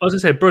to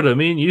say, brother. I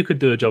mean, you could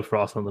do a job for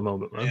Arsenal at the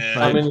moment, man.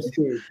 Yeah. I mean, it's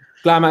true.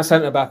 Glam at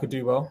centre back could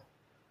do well.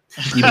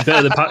 You'd be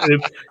better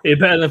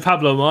than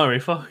Pablo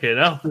Mari. Fucking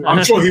hell.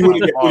 I'm sure he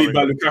wouldn't get bullied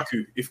by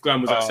Lukaku if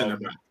Glam was at centre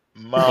back.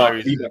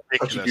 Mari's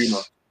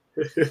ridiculous.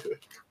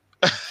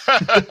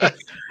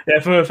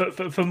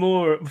 For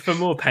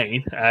more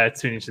pain,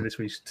 tune into this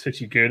week's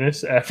Touchy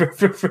Goodness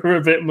for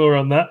a bit more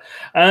on that.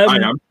 I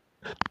am.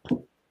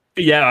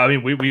 Yeah, I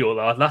mean we all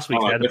are. Last week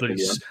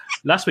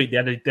they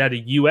had a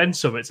UN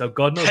summit, so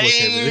God knows what's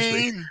going to be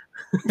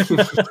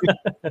this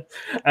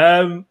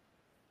week.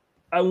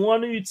 I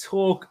want to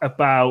talk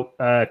about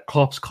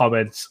Klopp's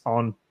comments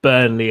on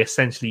Burnley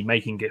essentially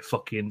making it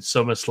fucking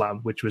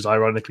SummerSlam, which was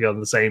ironically on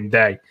the same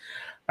day.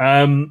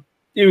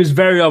 It was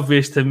very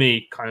obvious to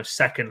me, kind of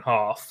second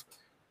half,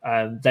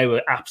 they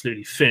were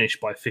absolutely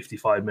finished by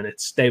 55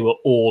 minutes. They were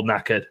all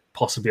knackered,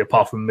 possibly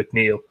apart from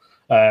McNeil,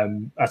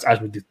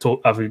 as we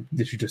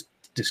just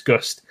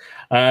discussed.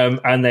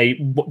 And they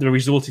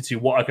resorted to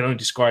what I can only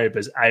describe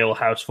as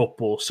alehouse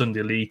football,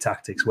 Sunday league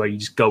tactics, where you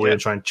just go in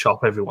and try and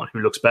chop everyone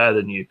who looks better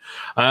than you.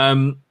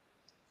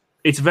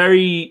 It's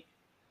very,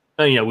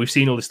 we've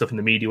seen all this stuff in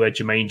the media where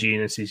Jermaine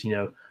Genius is,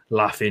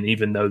 laughing,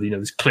 even though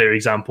there's clear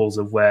examples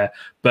of where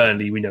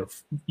Burnley,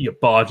 you're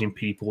barging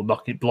people,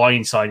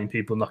 blindsiding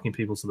people, knocking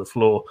people to the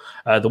floor.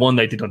 The one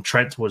they did on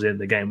Trent towards the end of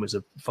the game was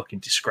a fucking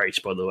disgrace,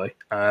 by the way.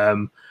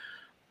 And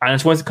I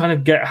just wanted to kind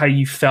of get how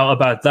you felt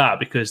about that,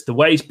 because the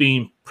way it's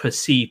being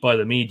perceived by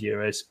the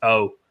media is,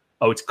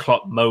 it's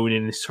Klopp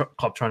moaning, it's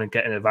Klopp trying to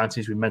get an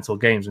advantage with mental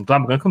games. And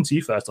Glam, I'm going to come to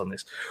you first on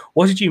this.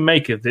 What did you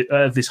make of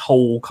this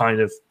whole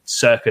kind of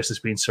circus that's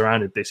been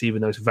surrounded this,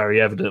 even though it's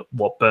very evident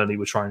what Burnley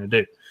were trying to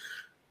do?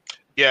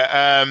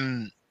 Yeah,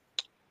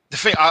 the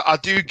thing I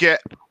do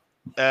get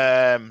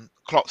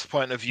Klopp's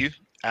point of view,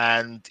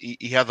 and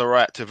he had the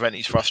right to vent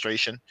his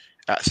frustration in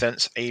that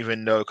sense,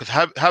 even though, because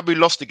had we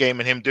lost the game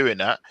and him doing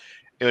that,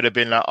 it would have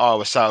been like,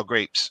 we're sour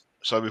grapes.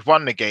 So we've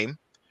won the game,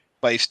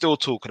 but he's still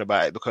talking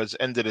about it because at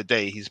the end of the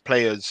day, his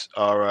players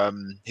are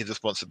his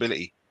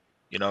responsibility.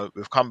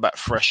 We've come back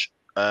fresh,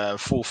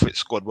 full fit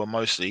squad,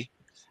 mostly.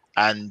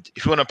 And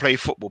if you want to play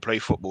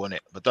football in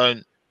it, but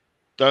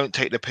don't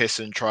take the piss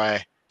and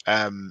try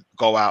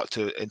go out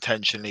to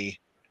intentionally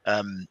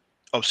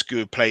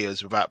obscure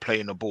players without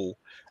playing the ball.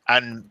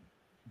 And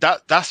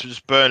that's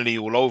just Burnley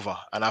all over.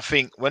 And I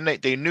think when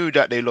they knew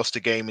that they lost the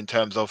game in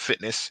terms of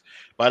fitness,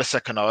 by the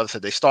second half, as I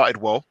said, they started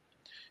well.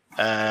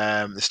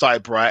 They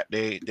started bright.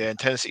 Their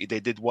intensity,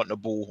 they did want the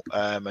ball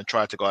and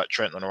tried to go at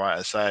Trent on the right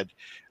hand side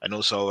and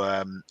also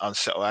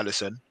unsettle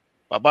Alisson.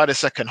 But by the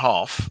second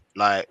half,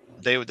 like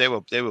they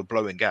were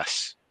blowing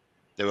gas.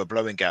 They were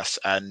blowing gas,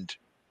 and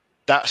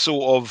that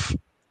sort of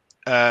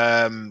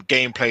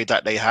gameplay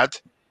that they had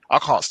I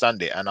can't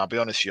stand it. And I'll be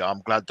honest with you,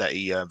 I'm glad that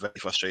he very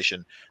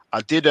frustration.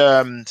 I did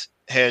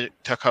hear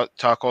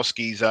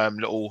Tarkowski's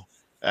little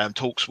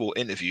TalkSport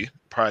interview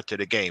prior to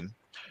the game,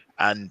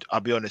 and I'll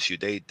be honest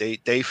with you,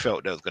 they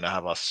felt they was going to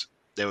have us.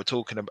 He was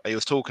talking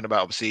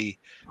about obviously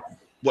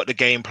what the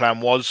game plan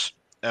was,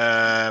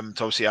 to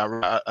obviously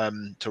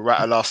to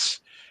rattle us,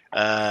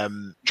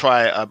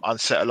 try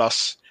unsettle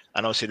us,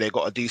 and obviously they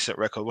got a decent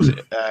record. Was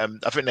it? I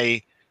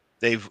think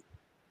they've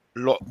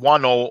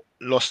won or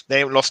lost.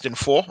 They lost in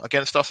 4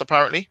 against us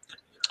apparently.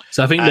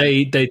 So I think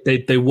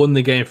they won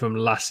the game from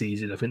last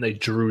season. I think they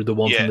drew the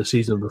one from the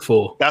season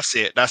before. That's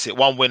it.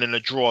 1 win and a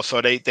draw.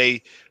 So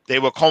they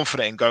were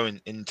confident in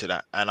going into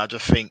that, and I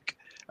just think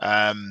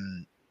I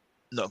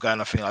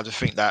just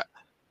think that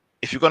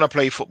if you're going to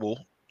play football,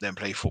 then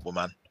play football,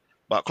 man.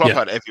 But Klopp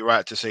had every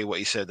right to say what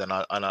he said, and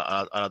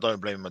I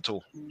don't blame him at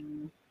all.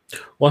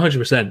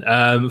 100%.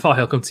 Farhi,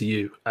 I'll come to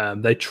you.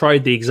 They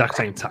tried the exact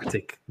same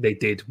tactic they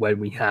did when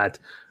we had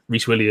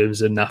Reece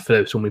Williams and Nat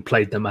Phillips when we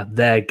played them at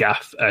their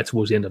gaff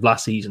towards the end of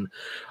last season.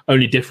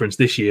 Only difference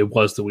this year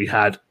was that we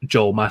had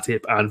Joel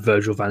Matip and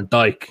Virgil van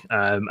Dijk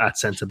at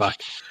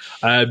centre-back.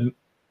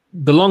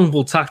 The long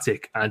ball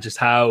tactic and just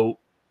how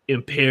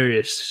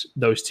imperious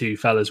those two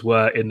fellas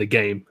were in the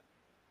game,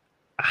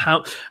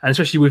 and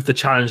especially with the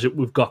challenge that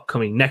we've got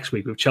coming next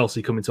week with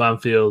Chelsea coming to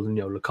Anfield and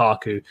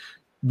Lukaku,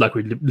 like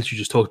we literally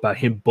just talked about,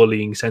 him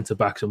bullying centre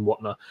backs and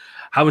whatnot.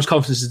 How much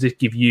confidence does it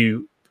give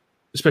you,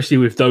 especially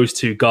with those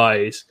two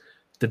guys,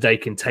 that they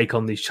can take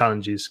on these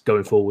challenges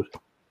going forward?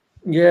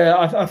 Yeah,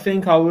 I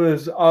think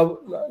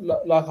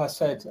like I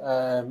said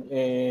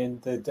in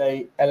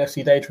the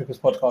LFC Day Trippers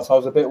podcast, I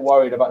was a bit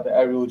worried about the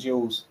aerial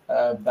duels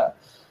that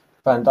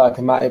Van Dijk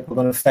and Matip were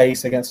going to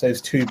face against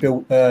those two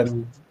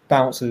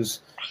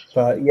bouncers.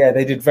 But yeah,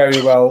 they did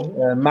very well.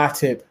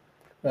 Matip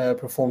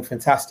performed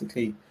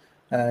fantastically.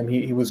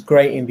 He was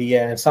great in the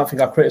air, and something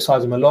I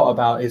criticise him a lot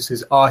about is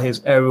his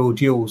aerial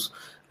duels.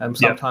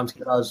 Sometimes he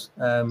does,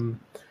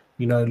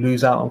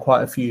 lose out on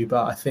quite a few.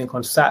 But I think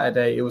on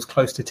Saturday it was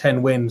close to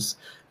 10 wins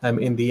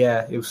in the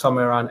air. It was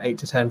somewhere around 8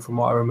 to 10 from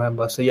what I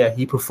remember. So yeah,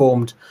 he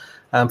performed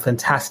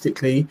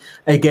fantastically.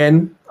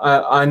 Again,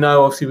 I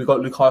know obviously we got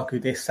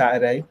Lukaku this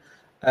Saturday.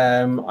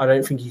 I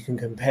don't think you can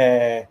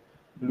compare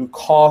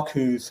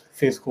Lukaku's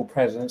physical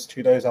presence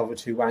to those other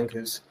two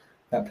wankers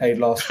that played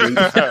last week.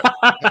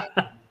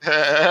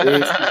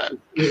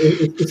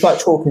 It's like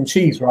chalk and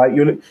cheese, right?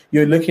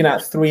 You're looking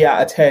at 3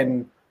 out of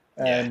 10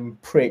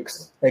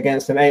 pricks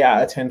against an 8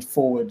 out of 10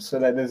 forward, so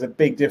that there's a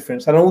big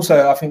difference. And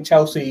also, I think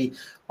Chelsea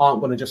aren't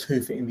going to just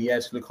hoof it in the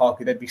air to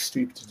Lukaku. They'd be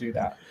stupid to do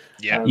that.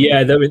 You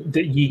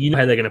know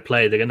how they're going to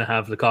play. They're going to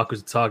have Lukaku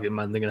as a target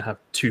man. They're going to have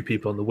 2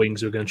 people on the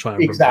wings who are going to try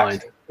and run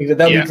behind.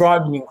 They'll be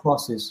driving in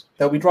crosses.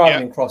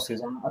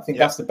 And I think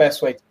that's the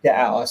best way to get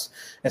at us,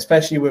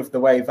 especially with the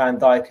way Van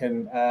Dijk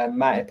and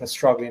Matip are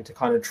struggling to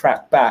kind of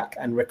track back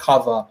and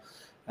recover.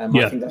 I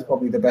think that's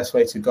probably the best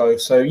way to go.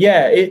 So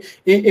yeah,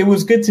 it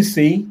was good to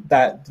see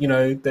that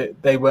that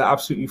they were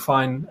absolutely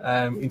fine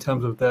in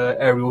terms of the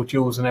aerial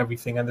duels and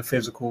everything and the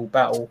physical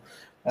battle.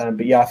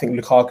 But yeah, I think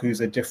Lukaku is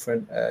a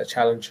different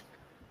challenge.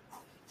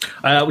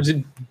 I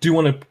do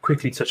want to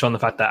quickly touch on the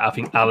fact that I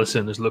think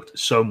Alisson has looked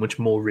so much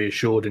more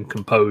reassured and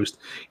composed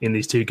in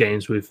these 2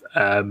 games with,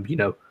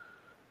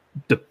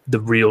 the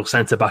real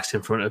centre-backs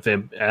in front of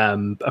him.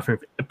 I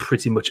think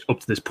pretty much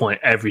up to this point,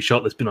 every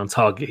shot that's been on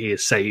target he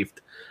has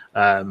saved.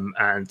 And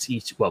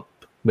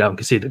we haven't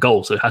conceded a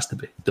goal, so it has to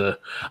be.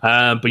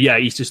 But yeah,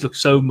 he's just looked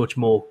so much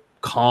more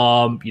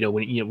calm.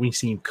 When you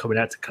see him coming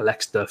out to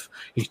collect stuff,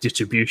 his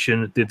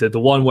distribution, the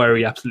one where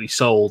he absolutely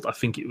sold, I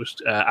think it was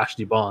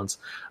Ashley Barnes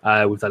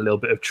with that little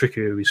bit of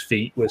trickery with his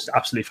feet, was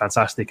absolutely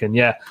fantastic. And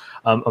yeah,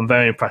 I'm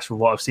very impressed with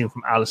what I've seen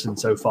from Alisson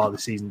so far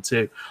this season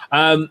too.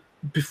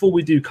 Before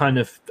we do kind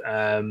of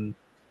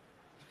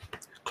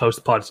close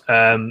the pod,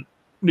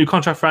 new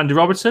contract for Andy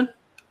Robertson.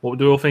 What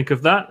do we all think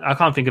of that? I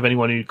can't think of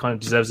anyone who kind of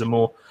deserves a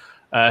more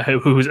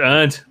who has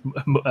earned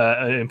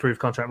an improved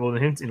contract more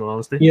than him, in all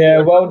honesty.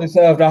 Yeah, well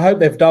deserved. I hope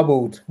they've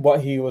doubled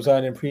what he was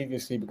earning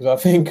previously, because I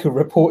think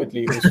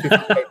reportedly it was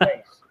 50k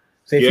base.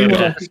 So if he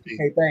was on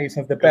 50k base,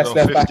 have the best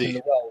left back in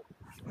the world.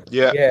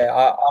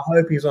 I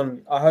hope he's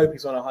on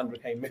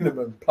 100k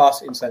minimum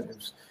plus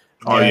incentives.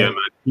 Oh yeah, man,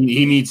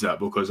 he needs that,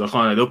 because they're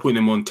putting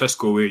him on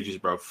Tesco wages,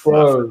 bro.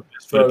 For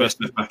the best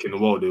left back in the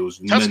world, it was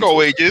Tesco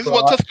wages.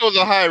 What Tesco's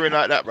are hiring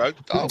like that, bro?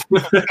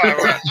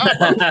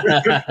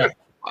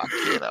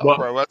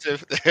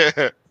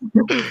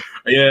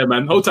 Yeah,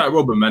 man. Hold tight,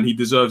 Robin, man. He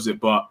deserves it.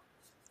 But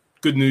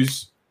good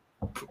news,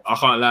 I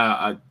can't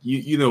lie.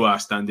 You know where I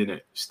stand in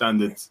it.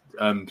 Standard.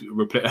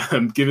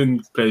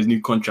 Giving players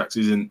new contracts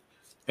isn't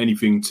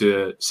anything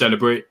to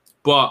celebrate.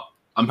 But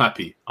I'm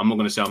happy. I'm not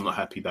going to say I'm not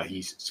happy that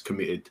he's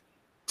committed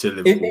to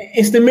Liverpool.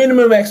 It's the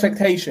minimum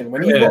expectation.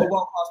 When you've got a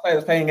world-class player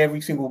that's playing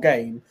every single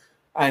game,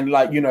 and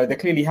they're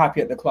clearly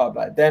happy at the club,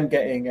 like them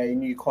getting a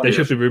new contract.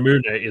 They should be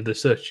remunerated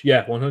as such.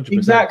 Yeah, 100%.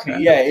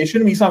 Exactly. Yeah, it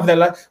shouldn't be something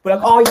we're like,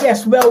 oh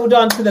yes, well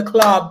done to the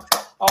club.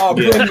 Oh,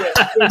 brilliant.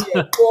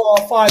 4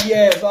 or 5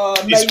 years.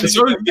 It's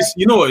only,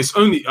 you know what? It's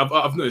only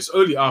I've noticed. It's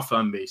only our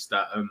fan base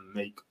that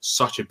make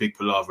such a big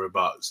palaver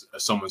about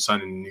someone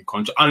signing a new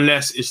contract,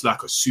 unless it's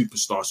like a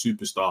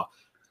superstar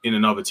in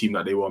another team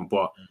that they want.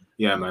 But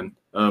yeah, man.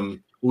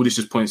 All this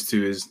just points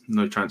to is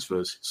no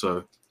transfers.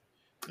 So.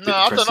 No,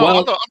 I don't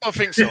know. I don't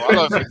think so.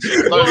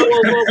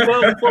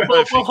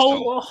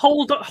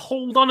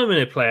 Hold on a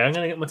minute, player. I'm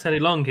going to get my Teddy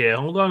Long here.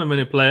 Hold on a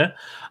minute, player.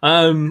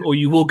 Or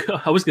you will.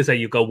 I was going to say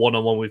you go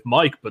 1-on-1 with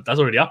Mike, but that's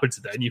already happened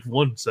today, and you've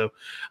won. So,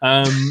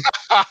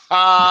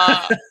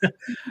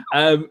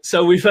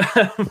 so we've.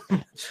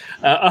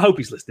 I hope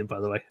he's listening. By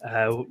the way,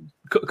 I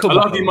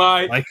love you,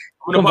 Mike.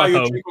 I'm gonna buy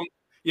you a drink.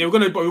 Yeah,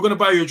 we're gonna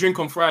buy you a drink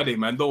on Friday,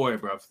 man. Don't worry,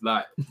 bruv.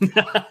 Like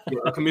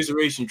a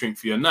commiseration drink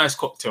for you, a nice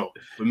cocktail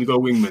when we go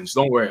Wingman's.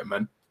 Don't worry,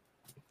 man.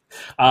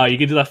 You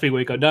can do that thing where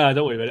you go, no,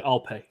 don't worry about it.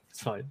 I'll pay.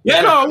 It's fine. Yeah,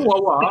 no,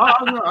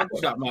 I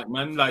got that, Mike,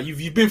 man. Like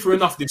you've been through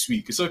enough this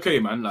week. It's okay,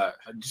 man. Like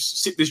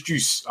just sip this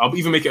juice. I'll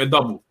even make it a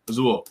double as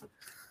well.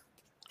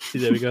 See,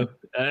 there we go.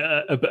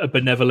 A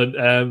benevolent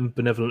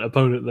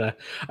opponent there.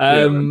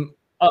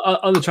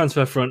 On the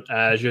transfer front,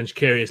 Jean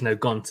Shaqiri has now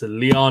gone to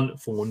Lyon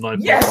for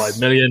 9.5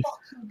 million.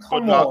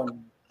 Come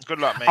on. Good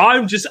luck, mate.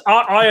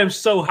 I am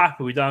so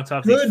happy we don't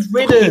have these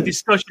fucking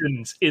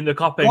discussions in the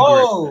Cop End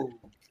group.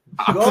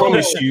 I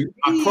promise you,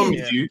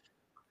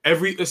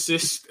 every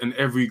assist and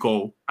every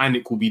goal, and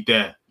it will be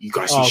there. You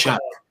guys see Shaq.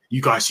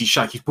 You guys see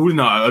Shaq. He's balling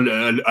out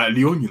at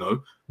Lyon, you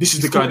know. This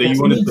is the guy that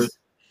you wanted to...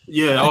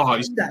 Yeah,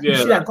 you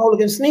see that goal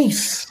against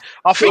Nice.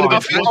 I think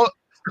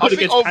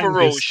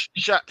overall,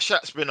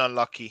 Shaq's been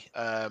unlucky.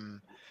 I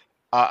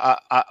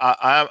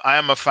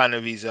am a fan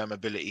of his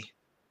ability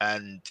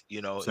and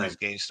his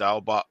game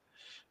style, but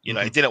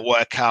it didn't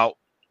work out.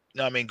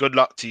 I mean, good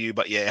luck to you,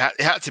 but yeah,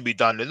 it had to be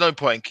done. There's no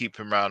point in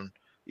keeping him around.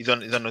 He's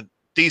on a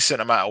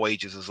decent amount of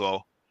wages as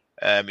well.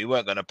 He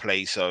weren't going to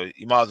play, so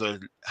you might as well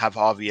have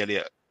Harvey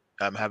Elliott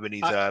having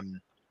his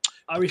game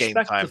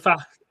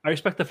time. I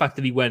respect the fact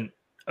that he went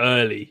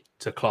early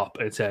to Klopp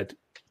and said,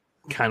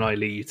 "Can I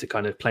leave to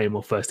kind of play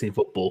more first team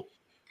football?"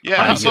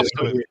 Yeah,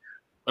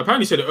 apparently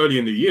he said it early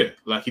in the year.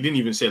 Like he didn't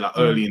even say like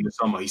early in the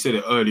summer. He said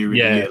it earlier in the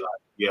year.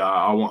 Like,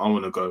 I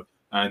want to go.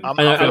 And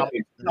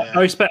I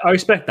respect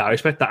that. I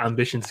respect that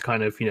ambition to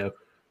kind of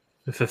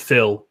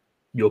fulfill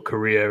your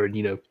career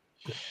and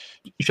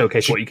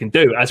showcase what you can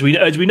do. As we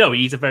know,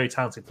 he's a very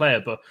talented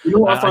player. But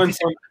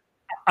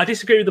I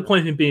disagree with the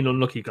point of him being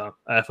unlucky,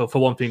 for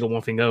one thing and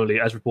one thing only,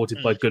 as reported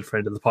by a good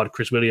friend of the pod,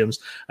 Chris Williams.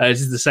 This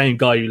is the same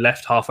guy who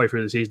left halfway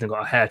through the season and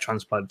got a hair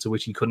transplant to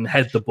which he couldn't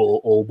head the ball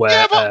or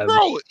wear. Yeah,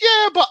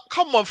 but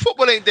come on,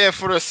 football ain't there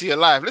for us to see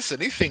alive. Listen,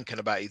 he's thinking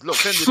about it. Look,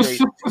 at the end of the day,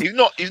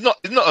 he's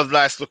not a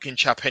nice looking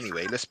chap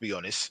anyway. Let's be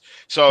honest.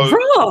 So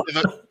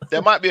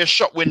there might be a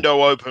shop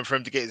window open for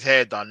him to get his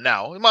hair done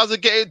now. He might as well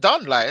get it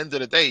done. Like end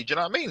of the day, do you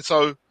know what I mean?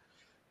 So.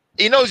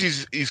 He knows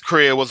his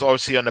career was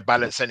obviously on the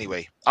balance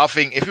anyway. I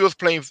think if he was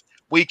playing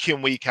week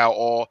in, week out,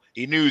 or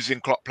he knew he was in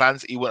Klopp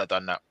plans, he wouldn't have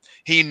done that.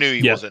 He knew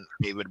he wasn't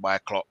favored by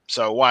Klopp.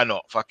 So why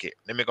not? Fuck it.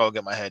 Let me go and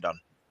get my hair done.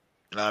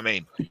 You know what I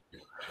mean?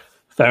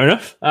 Fair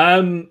enough.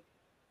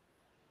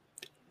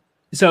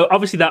 So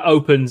obviously that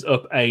opens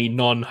up a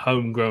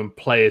non-homegrown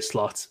player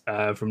slot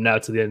from now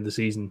to the end of the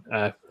season.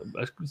 I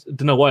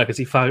don't know why. I can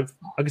see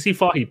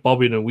Farhi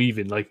bobbing and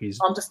weaving like he's...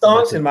 I'm just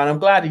dancing, man. I'm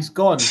glad he's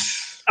gone.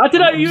 I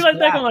don't know. You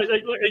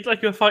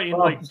like you're fighting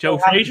like Joe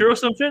Frazier or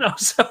something. I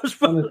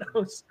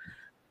was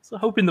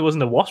hoping there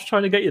wasn't a wasp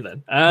trying to get you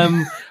then.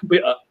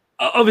 But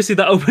obviously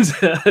that opens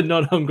a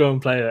non-homegrown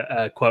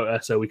player quota,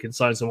 so we can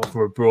sign someone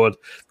from abroad.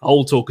 The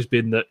whole talk has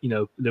been that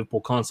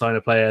Liverpool can't sign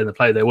a player, and the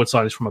player they would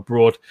sign is from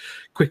abroad.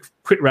 Quick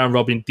round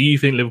robin. Do you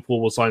think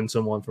Liverpool will sign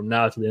someone from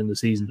now to the end of the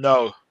season?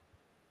 No.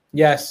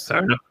 Yes.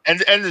 Fair enough.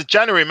 And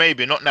January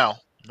maybe. Not now.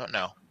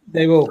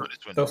 They will.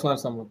 They'll sign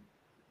someone.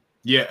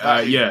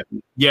 I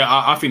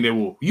think they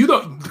will. You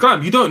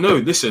don't know.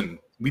 Listen,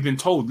 we've been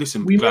told.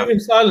 Listen, we move in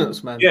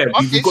silence, man. Yeah,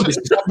 we've got this.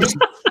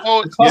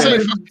 We're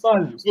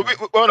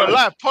on a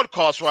live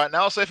podcast right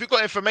now, so if you've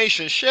got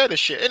information, share the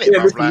shit.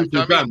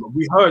 Innit,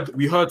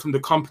 we heard from the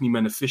company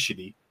men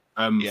officially,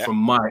 from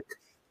Mike,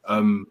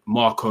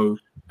 Marco,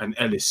 and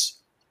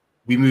Ellis.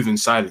 We move in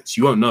silence.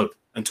 You won't know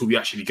until we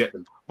actually get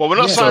them. Well, we're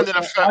not signing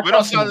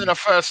a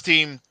first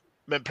team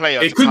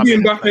player. It could be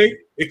Mbappe.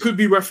 It could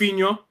be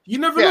Rafinha. You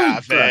never know.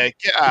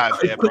 Get out of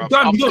there, bro.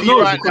 I'll tell you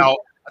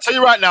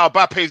right now,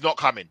 Mbappe's not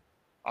coming.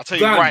 I'll tell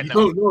you right now.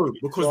 You don't know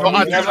because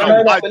I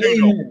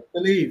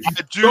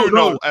do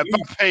know.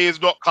 Mbappe is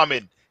not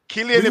coming.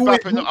 Kylian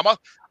Mbappe,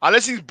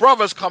 unless his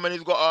brother's coming,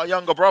 he's got a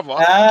younger brother.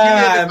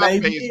 Kylian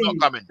Mbappe is not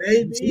coming.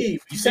 Maybe.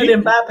 You said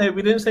Mbappe,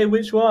 we didn't say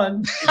which one.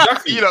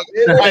 Exactly.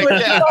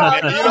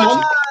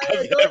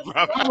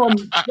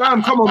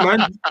 Come on,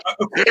 man.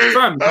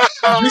 Fam,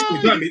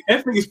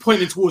 everything is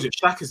pointing towards it.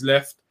 Shaq has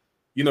left.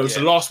 It's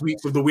the last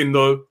weeks of the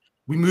window.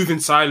 We move in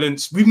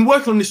silence. We've been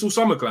working on this all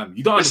summer, Glam.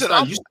 You don't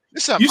understand.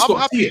 I'm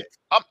happy.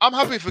 I'm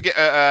happy if we get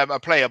a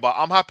player, but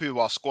I'm happy with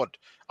our squad.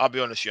 I'll be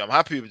honest with you. I'm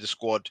happy with the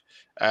squad.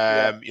 You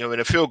know, in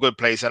a feel good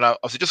place. And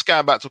also just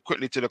going back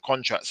quickly to the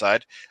contract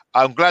side,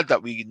 I'm glad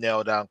that we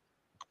nailed down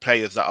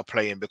players that are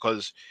playing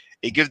because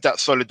it gives that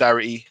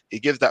solidarity,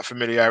 it gives that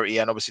familiarity,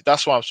 and obviously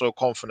that's why I'm so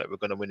confident we're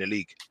going to win the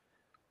league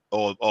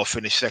or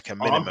finish second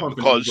minimum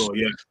because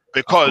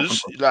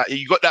like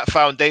you got that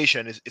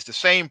foundation. It's the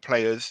same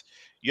players.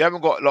 You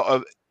haven't got a lot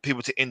of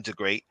people to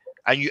integrate,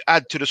 and you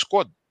add to the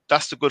squad.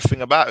 That's the good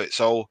thing about it.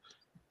 So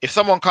if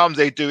someone comes,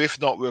 they do. If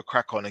not, we'll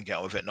crack on and get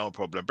on with it. No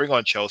problem. Bring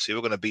on Chelsea.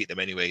 We're going to beat them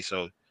anyway.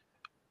 So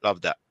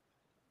love that.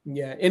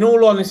 Yeah, in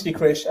all honesty,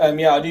 Chris,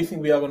 I do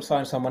think we are going to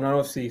sign someone, and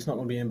obviously it's not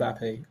going to be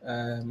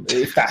Mbappe.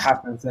 If that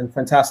happens, then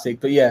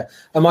fantastic. But yeah,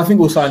 I think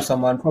we'll sign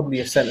someone,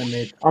 probably a centre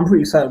mid. I'm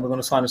pretty certain we're going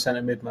to sign a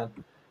centre mid, man.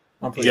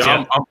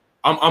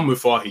 I'm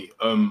with Fahy.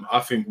 I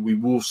think we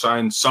will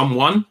sign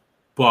someone,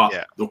 but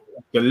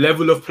the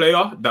level of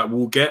player that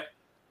we'll get,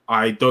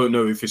 I don't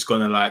know if it's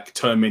going to like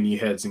turn many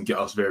heads and get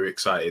us very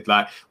excited.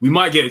 Like we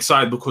might get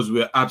excited because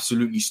we're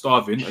absolutely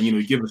starving, and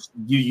if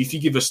you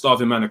give a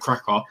starving man a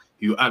cracker,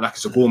 you act like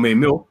it's a gourmet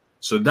meal.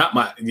 So that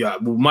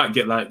we might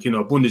get like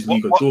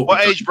Bundesliga.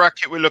 What age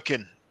bracket we're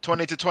looking?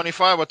 20 to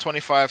 25 or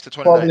 25 to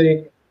 29?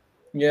 Probably,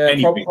 yeah,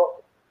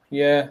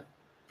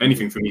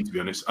 anything for me, to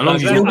be honest. Someone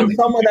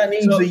that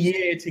needs a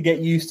year to get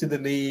used to the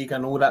league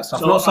and all that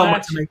stuff. Not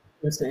someone to make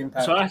instant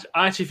impact. So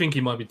I actually think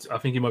he might be. I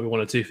think he might be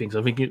one of two things.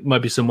 I think it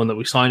might be someone that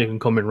we sign who can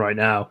come in right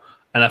now,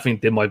 and I think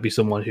there might be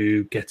someone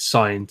who gets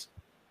signed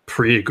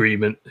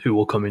pre-agreement who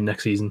will come in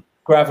next season.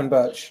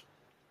 Gravenberch,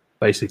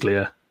 basically,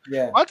 yeah.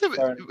 Yeah, we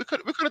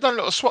could have done a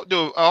little swap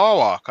deal.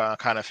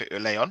 Kind of fit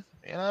with Leon.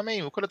 You know what I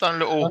mean? We could have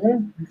done a little.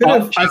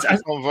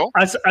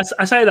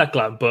 I say that,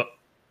 Glam, but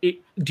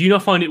do you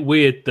not find it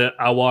weird that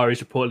Aouar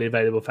is reportedly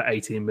available for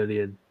 18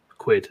 million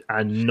quid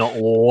and not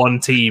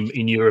one team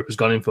in Europe has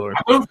gone in for him?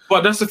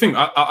 But that's the thing.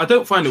 I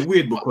don't find it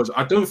weird because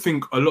I don't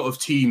think a lot of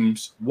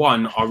teams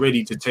are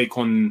ready to take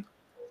on.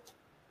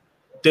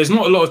 There's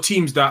not a lot of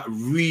teams that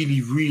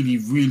really, really,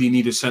 really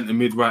need a centre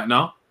mid right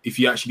now. If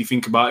you actually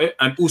think about it,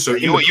 and also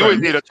you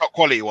would need a top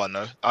quality one,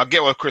 though. I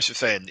get what Chris is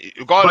saying.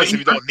 Regardless if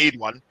you don't need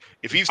one,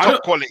 if he's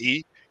top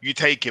quality, you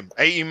take him.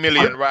 18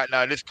 million right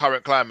now in this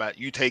current climate,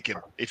 you take him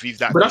if he's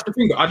that. But that's the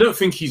thing. I don't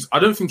think he's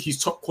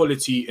top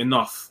quality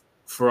enough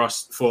for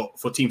us for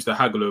teams to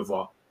haggle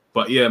over.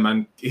 But yeah,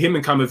 man, him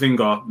and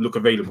Camavinga look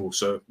available,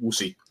 so we'll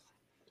see.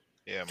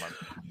 Yeah, man.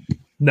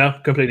 No,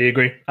 completely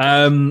agree.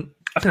 I think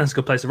that's a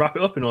good place to wrap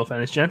it up. In all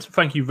fairness, gents,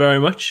 thank you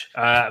very much.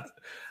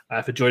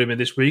 For joining me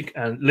this week,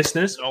 and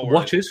listeners,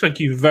 watchers, thank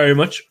you very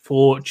much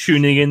for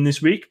tuning in this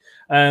week.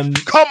 Come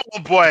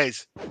on,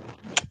 boys!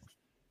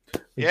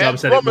 Yeah,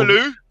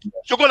 Romelu,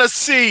 you're gonna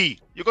see,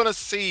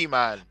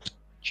 man.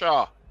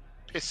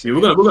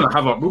 We're gonna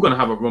have a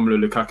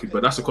Romelu Lukaku,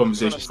 but that's a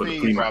conversation for the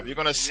pre-match. You're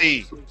gonna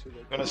see,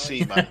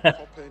 man.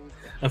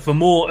 And for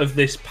more of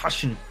this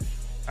passion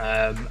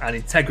and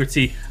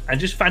integrity and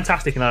just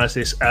fantastic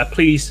analysis,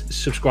 please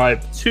subscribe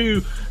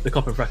to the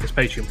Cop and Fracas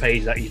Patreon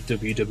page. That is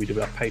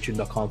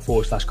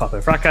www.patreon.com/Cop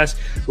and Fracas,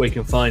 where you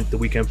can find the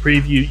weekend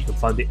preview, you can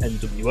find the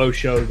NWO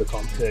show, the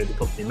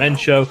Company Men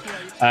show.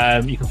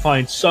 You can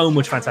find so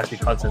much fantastic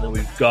content that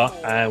we've got,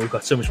 and we've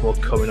got so much more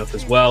coming up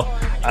as well.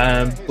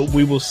 But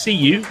we will see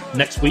you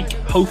next week,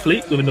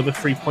 hopefully with another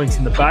 3 points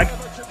in the bag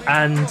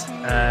and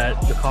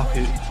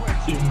Lukaku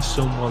in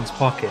someone's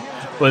pocket.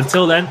 But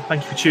until then,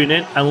 thank you for tuning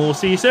in, and we'll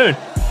see you soon.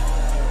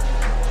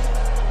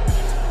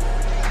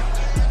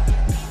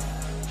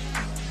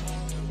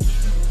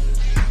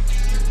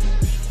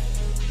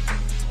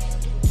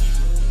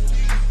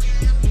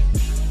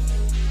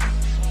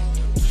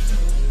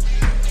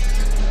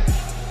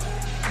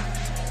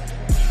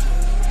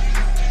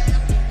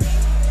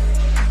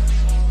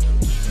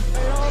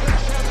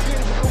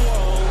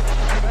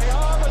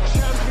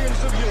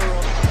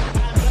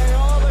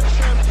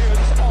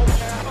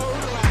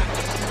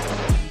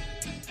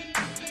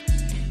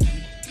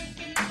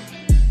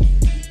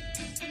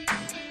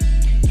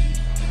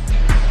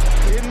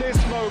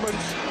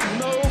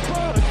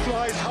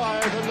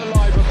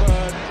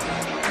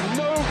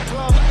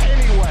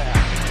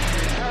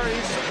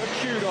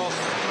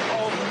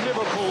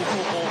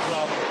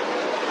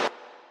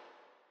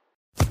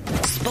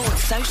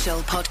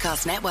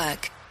 Podcast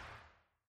Network.